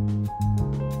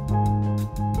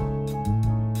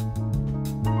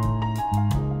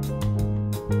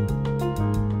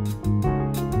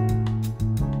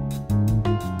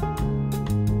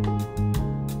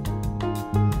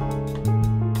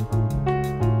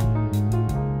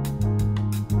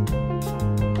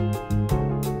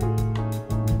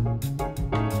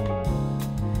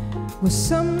 Well,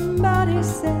 somebody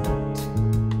set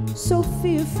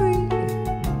Sophia free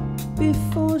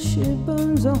before she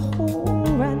burns a hole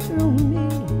right through me.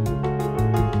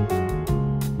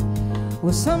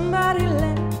 Well, somebody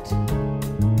let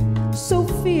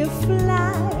Sophia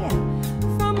fly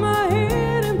from a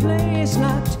hidden place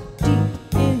locked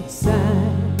deep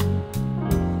inside.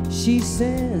 She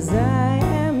says, I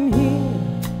am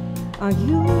here. Are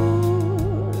you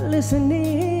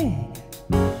listening?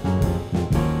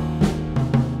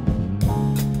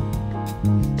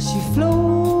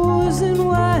 Flows in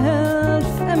wild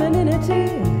femininity,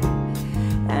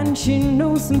 and she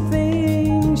knows some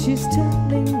things she's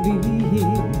telling me.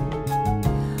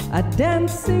 A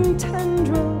dancing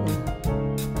tendril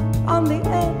on the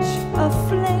edge of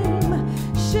flame,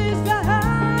 she's the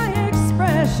high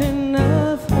expression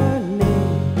of her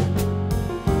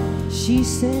name. She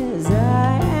says,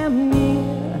 I am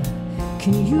near,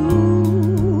 can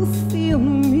you feel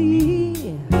me?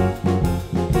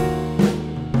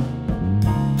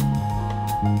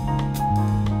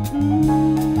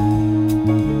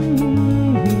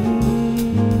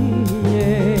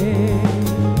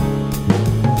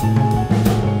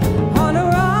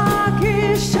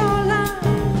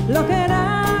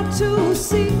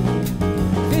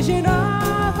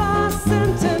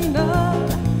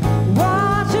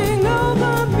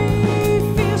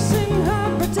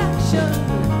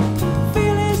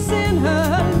 Feel this in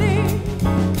her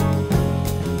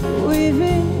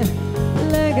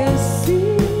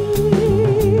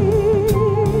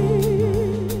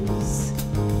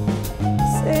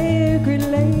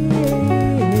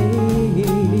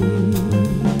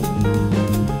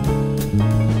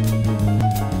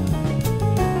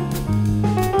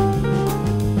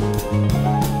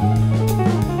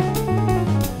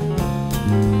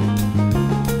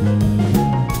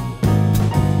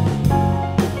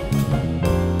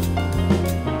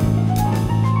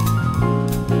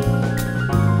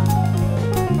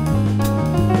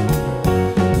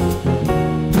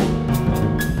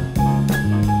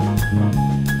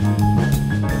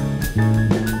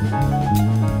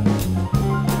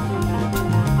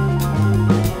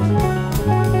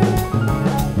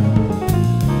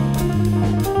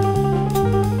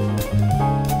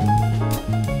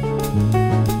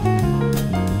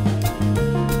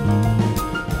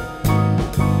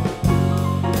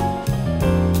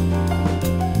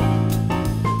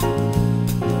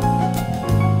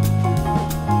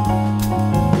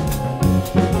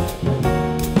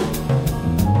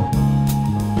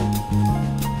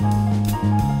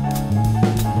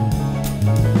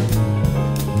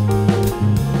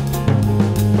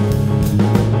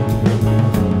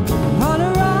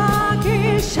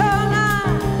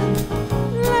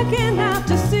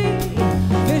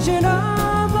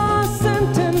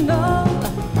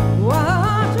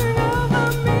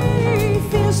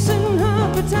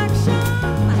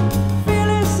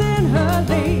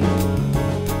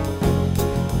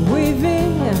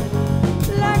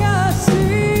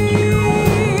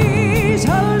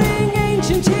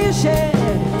shed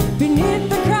beneath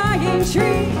the crying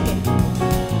tree,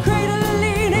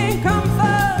 cradling in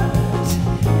comfort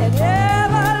and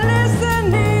ever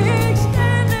listening,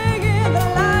 standing in the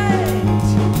light,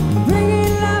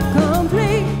 bringing love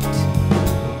complete,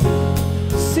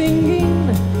 singing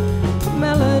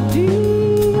melodies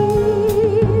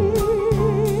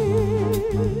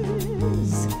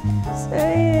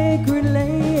sacredly.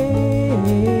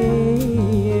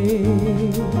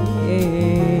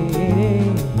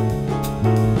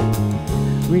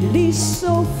 Release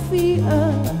Sophia,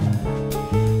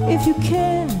 if you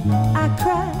can, I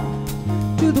cried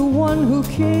to the one who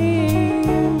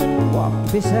came and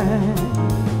walked beside.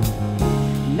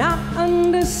 Not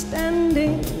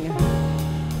understanding,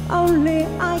 only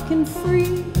I can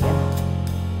free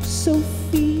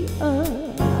Sophia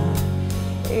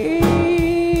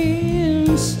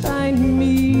inside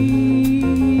me.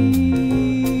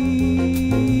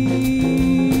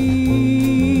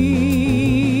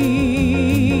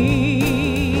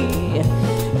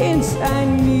 Inside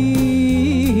me.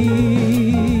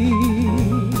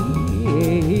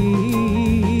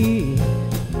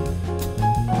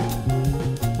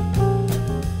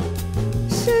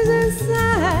 She's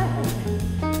inside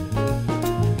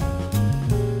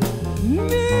me.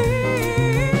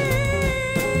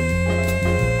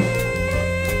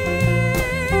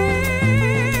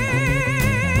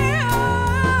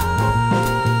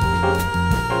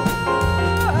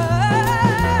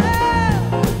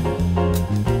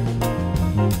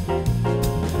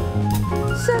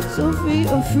 Set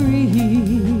Sophia free.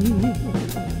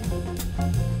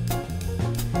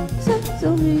 Set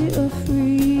Sophia free.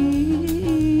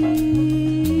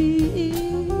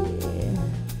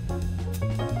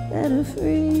 Set her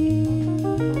free.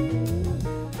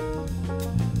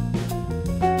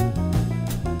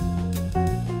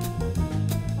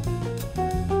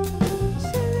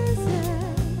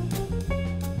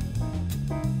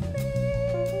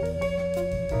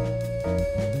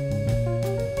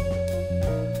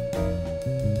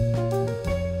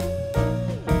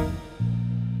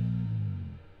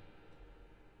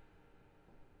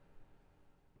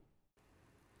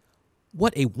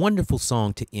 What a wonderful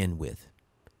song to end with.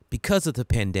 Because of the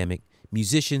pandemic,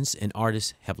 musicians and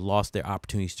artists have lost their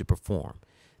opportunities to perform.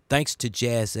 Thanks to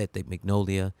Jazz at the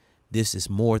Magnolia, this is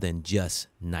more than just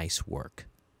nice work.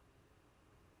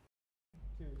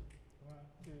 2, 1,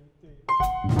 2, 3.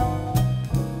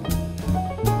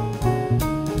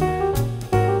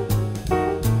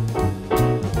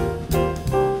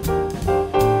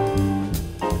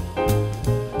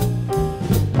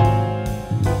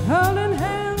 Holding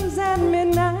hands at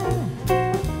midnight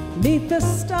neath the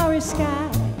starry sky.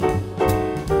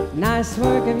 Nice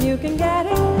work if you can get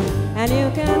it, and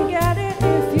you can get it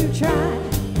if you try.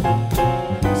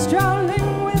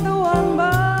 Strolling with the one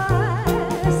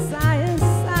boy, sighing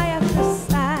sigh after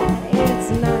sigh. It's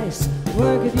nice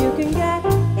work if you can get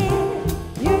it,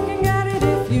 you can get it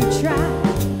if you try.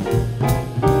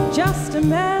 Just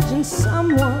imagine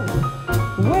someone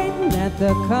waiting at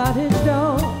the cottage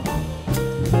door,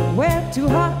 where two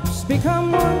hearts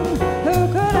become one. Who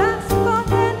could ask for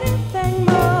anything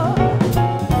more?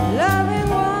 Loving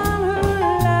one who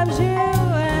loves you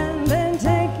and then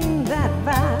taking that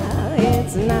vow.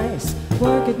 It's nice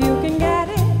work if you can get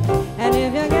it, and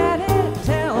if you get it,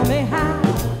 tell me how.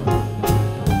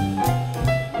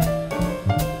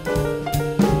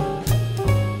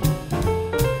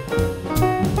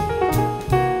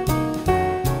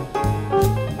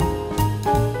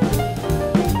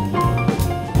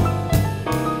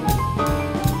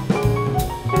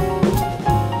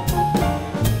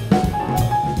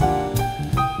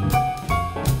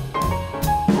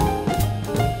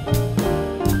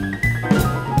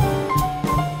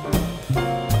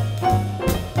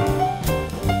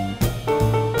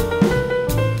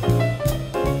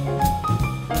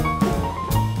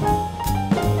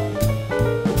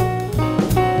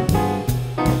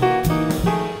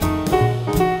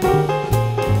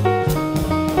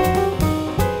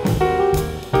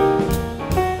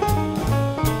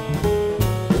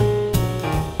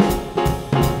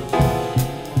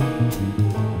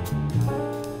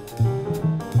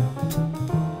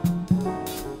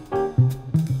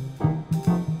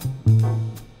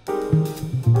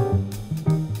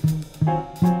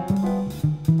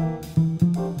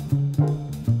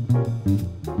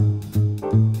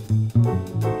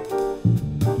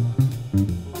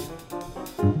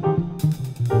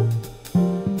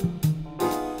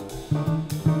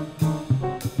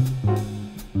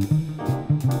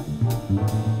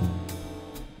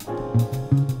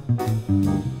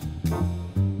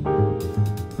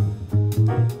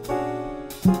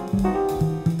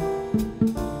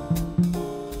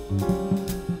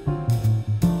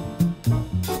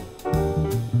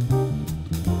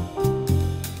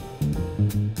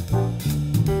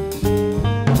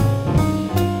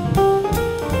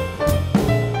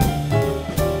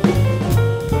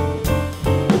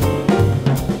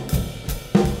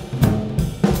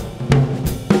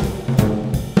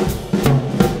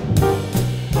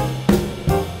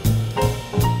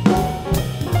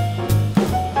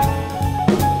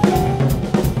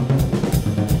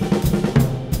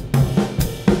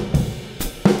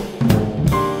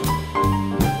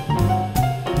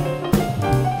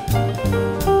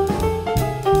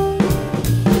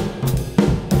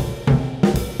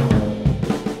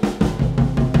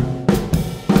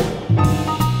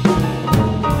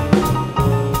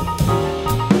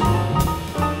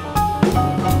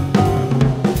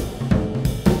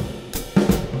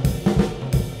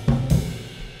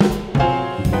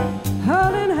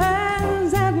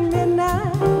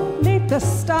 the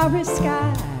starry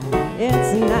sky.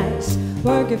 It's nice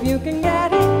work if you can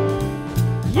get it.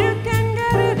 You can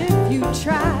get it if you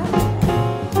try.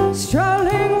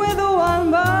 Strolling with the one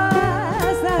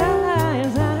boss that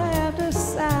I have to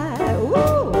sigh.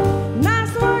 Ooh,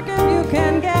 nice work if you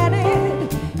can get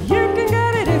it. You can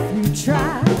get it if you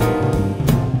try.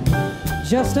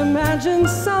 Just imagine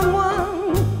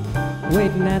someone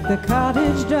waiting at the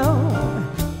cottage door,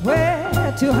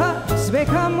 where two hearts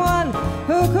become one,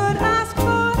 who could ask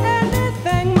for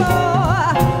anything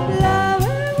more.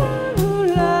 Loving one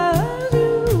who loves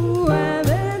you, and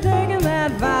then taking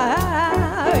that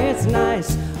vow. It's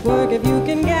nice work if you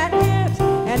can get it,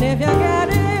 and if you get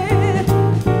it,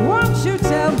 won't you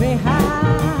tell me how?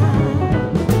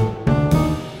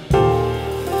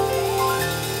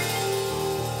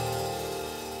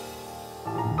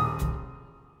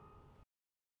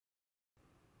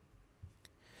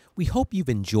 We hope you've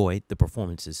enjoyed the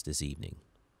performances this evening.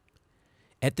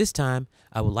 At this time,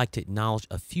 I would like to acknowledge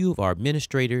a few of our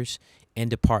administrators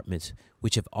and departments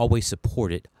which have always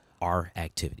supported our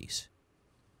activities.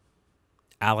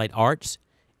 Allied Arts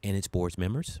and its board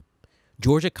members,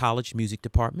 Georgia College Music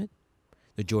Department,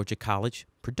 the Georgia College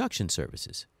Production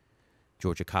Services,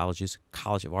 Georgia College's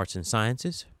College of Arts and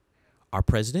Sciences, our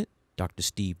president, Dr.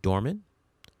 Steve Dorman,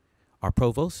 our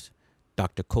provost,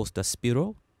 Dr. Costa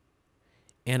Spiro,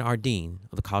 and our dean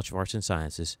of the College of Arts and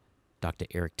Sciences, Dr.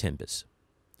 Eric Timbus.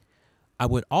 I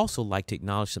would also like to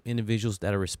acknowledge some individuals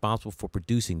that are responsible for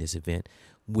producing this event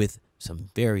with some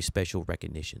very special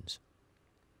recognitions.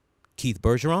 Keith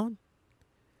Bergeron,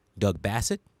 Doug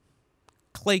Bassett,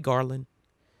 Clay Garland,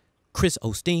 Chris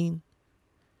Osteen,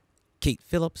 Kate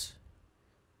Phillips,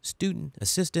 student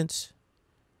assistants,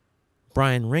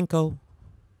 Brian Renko,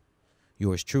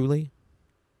 yours truly,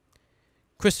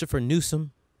 Christopher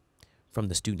Newsom from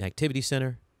the Student Activity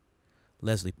Center,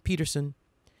 Leslie Peterson,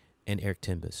 and Eric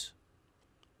Timbus.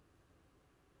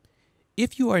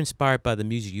 If you are inspired by the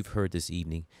music you've heard this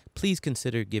evening, please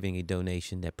consider giving a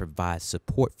donation that provides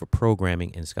support for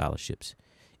programming and scholarships.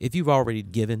 If you've already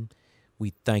given,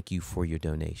 we thank you for your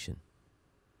donation.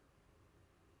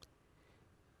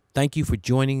 Thank you for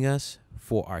joining us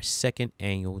for our second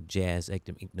annual Jazz at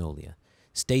Magnolia.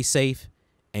 Stay safe,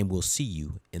 and we'll see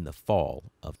you in the fall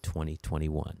of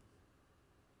 2021.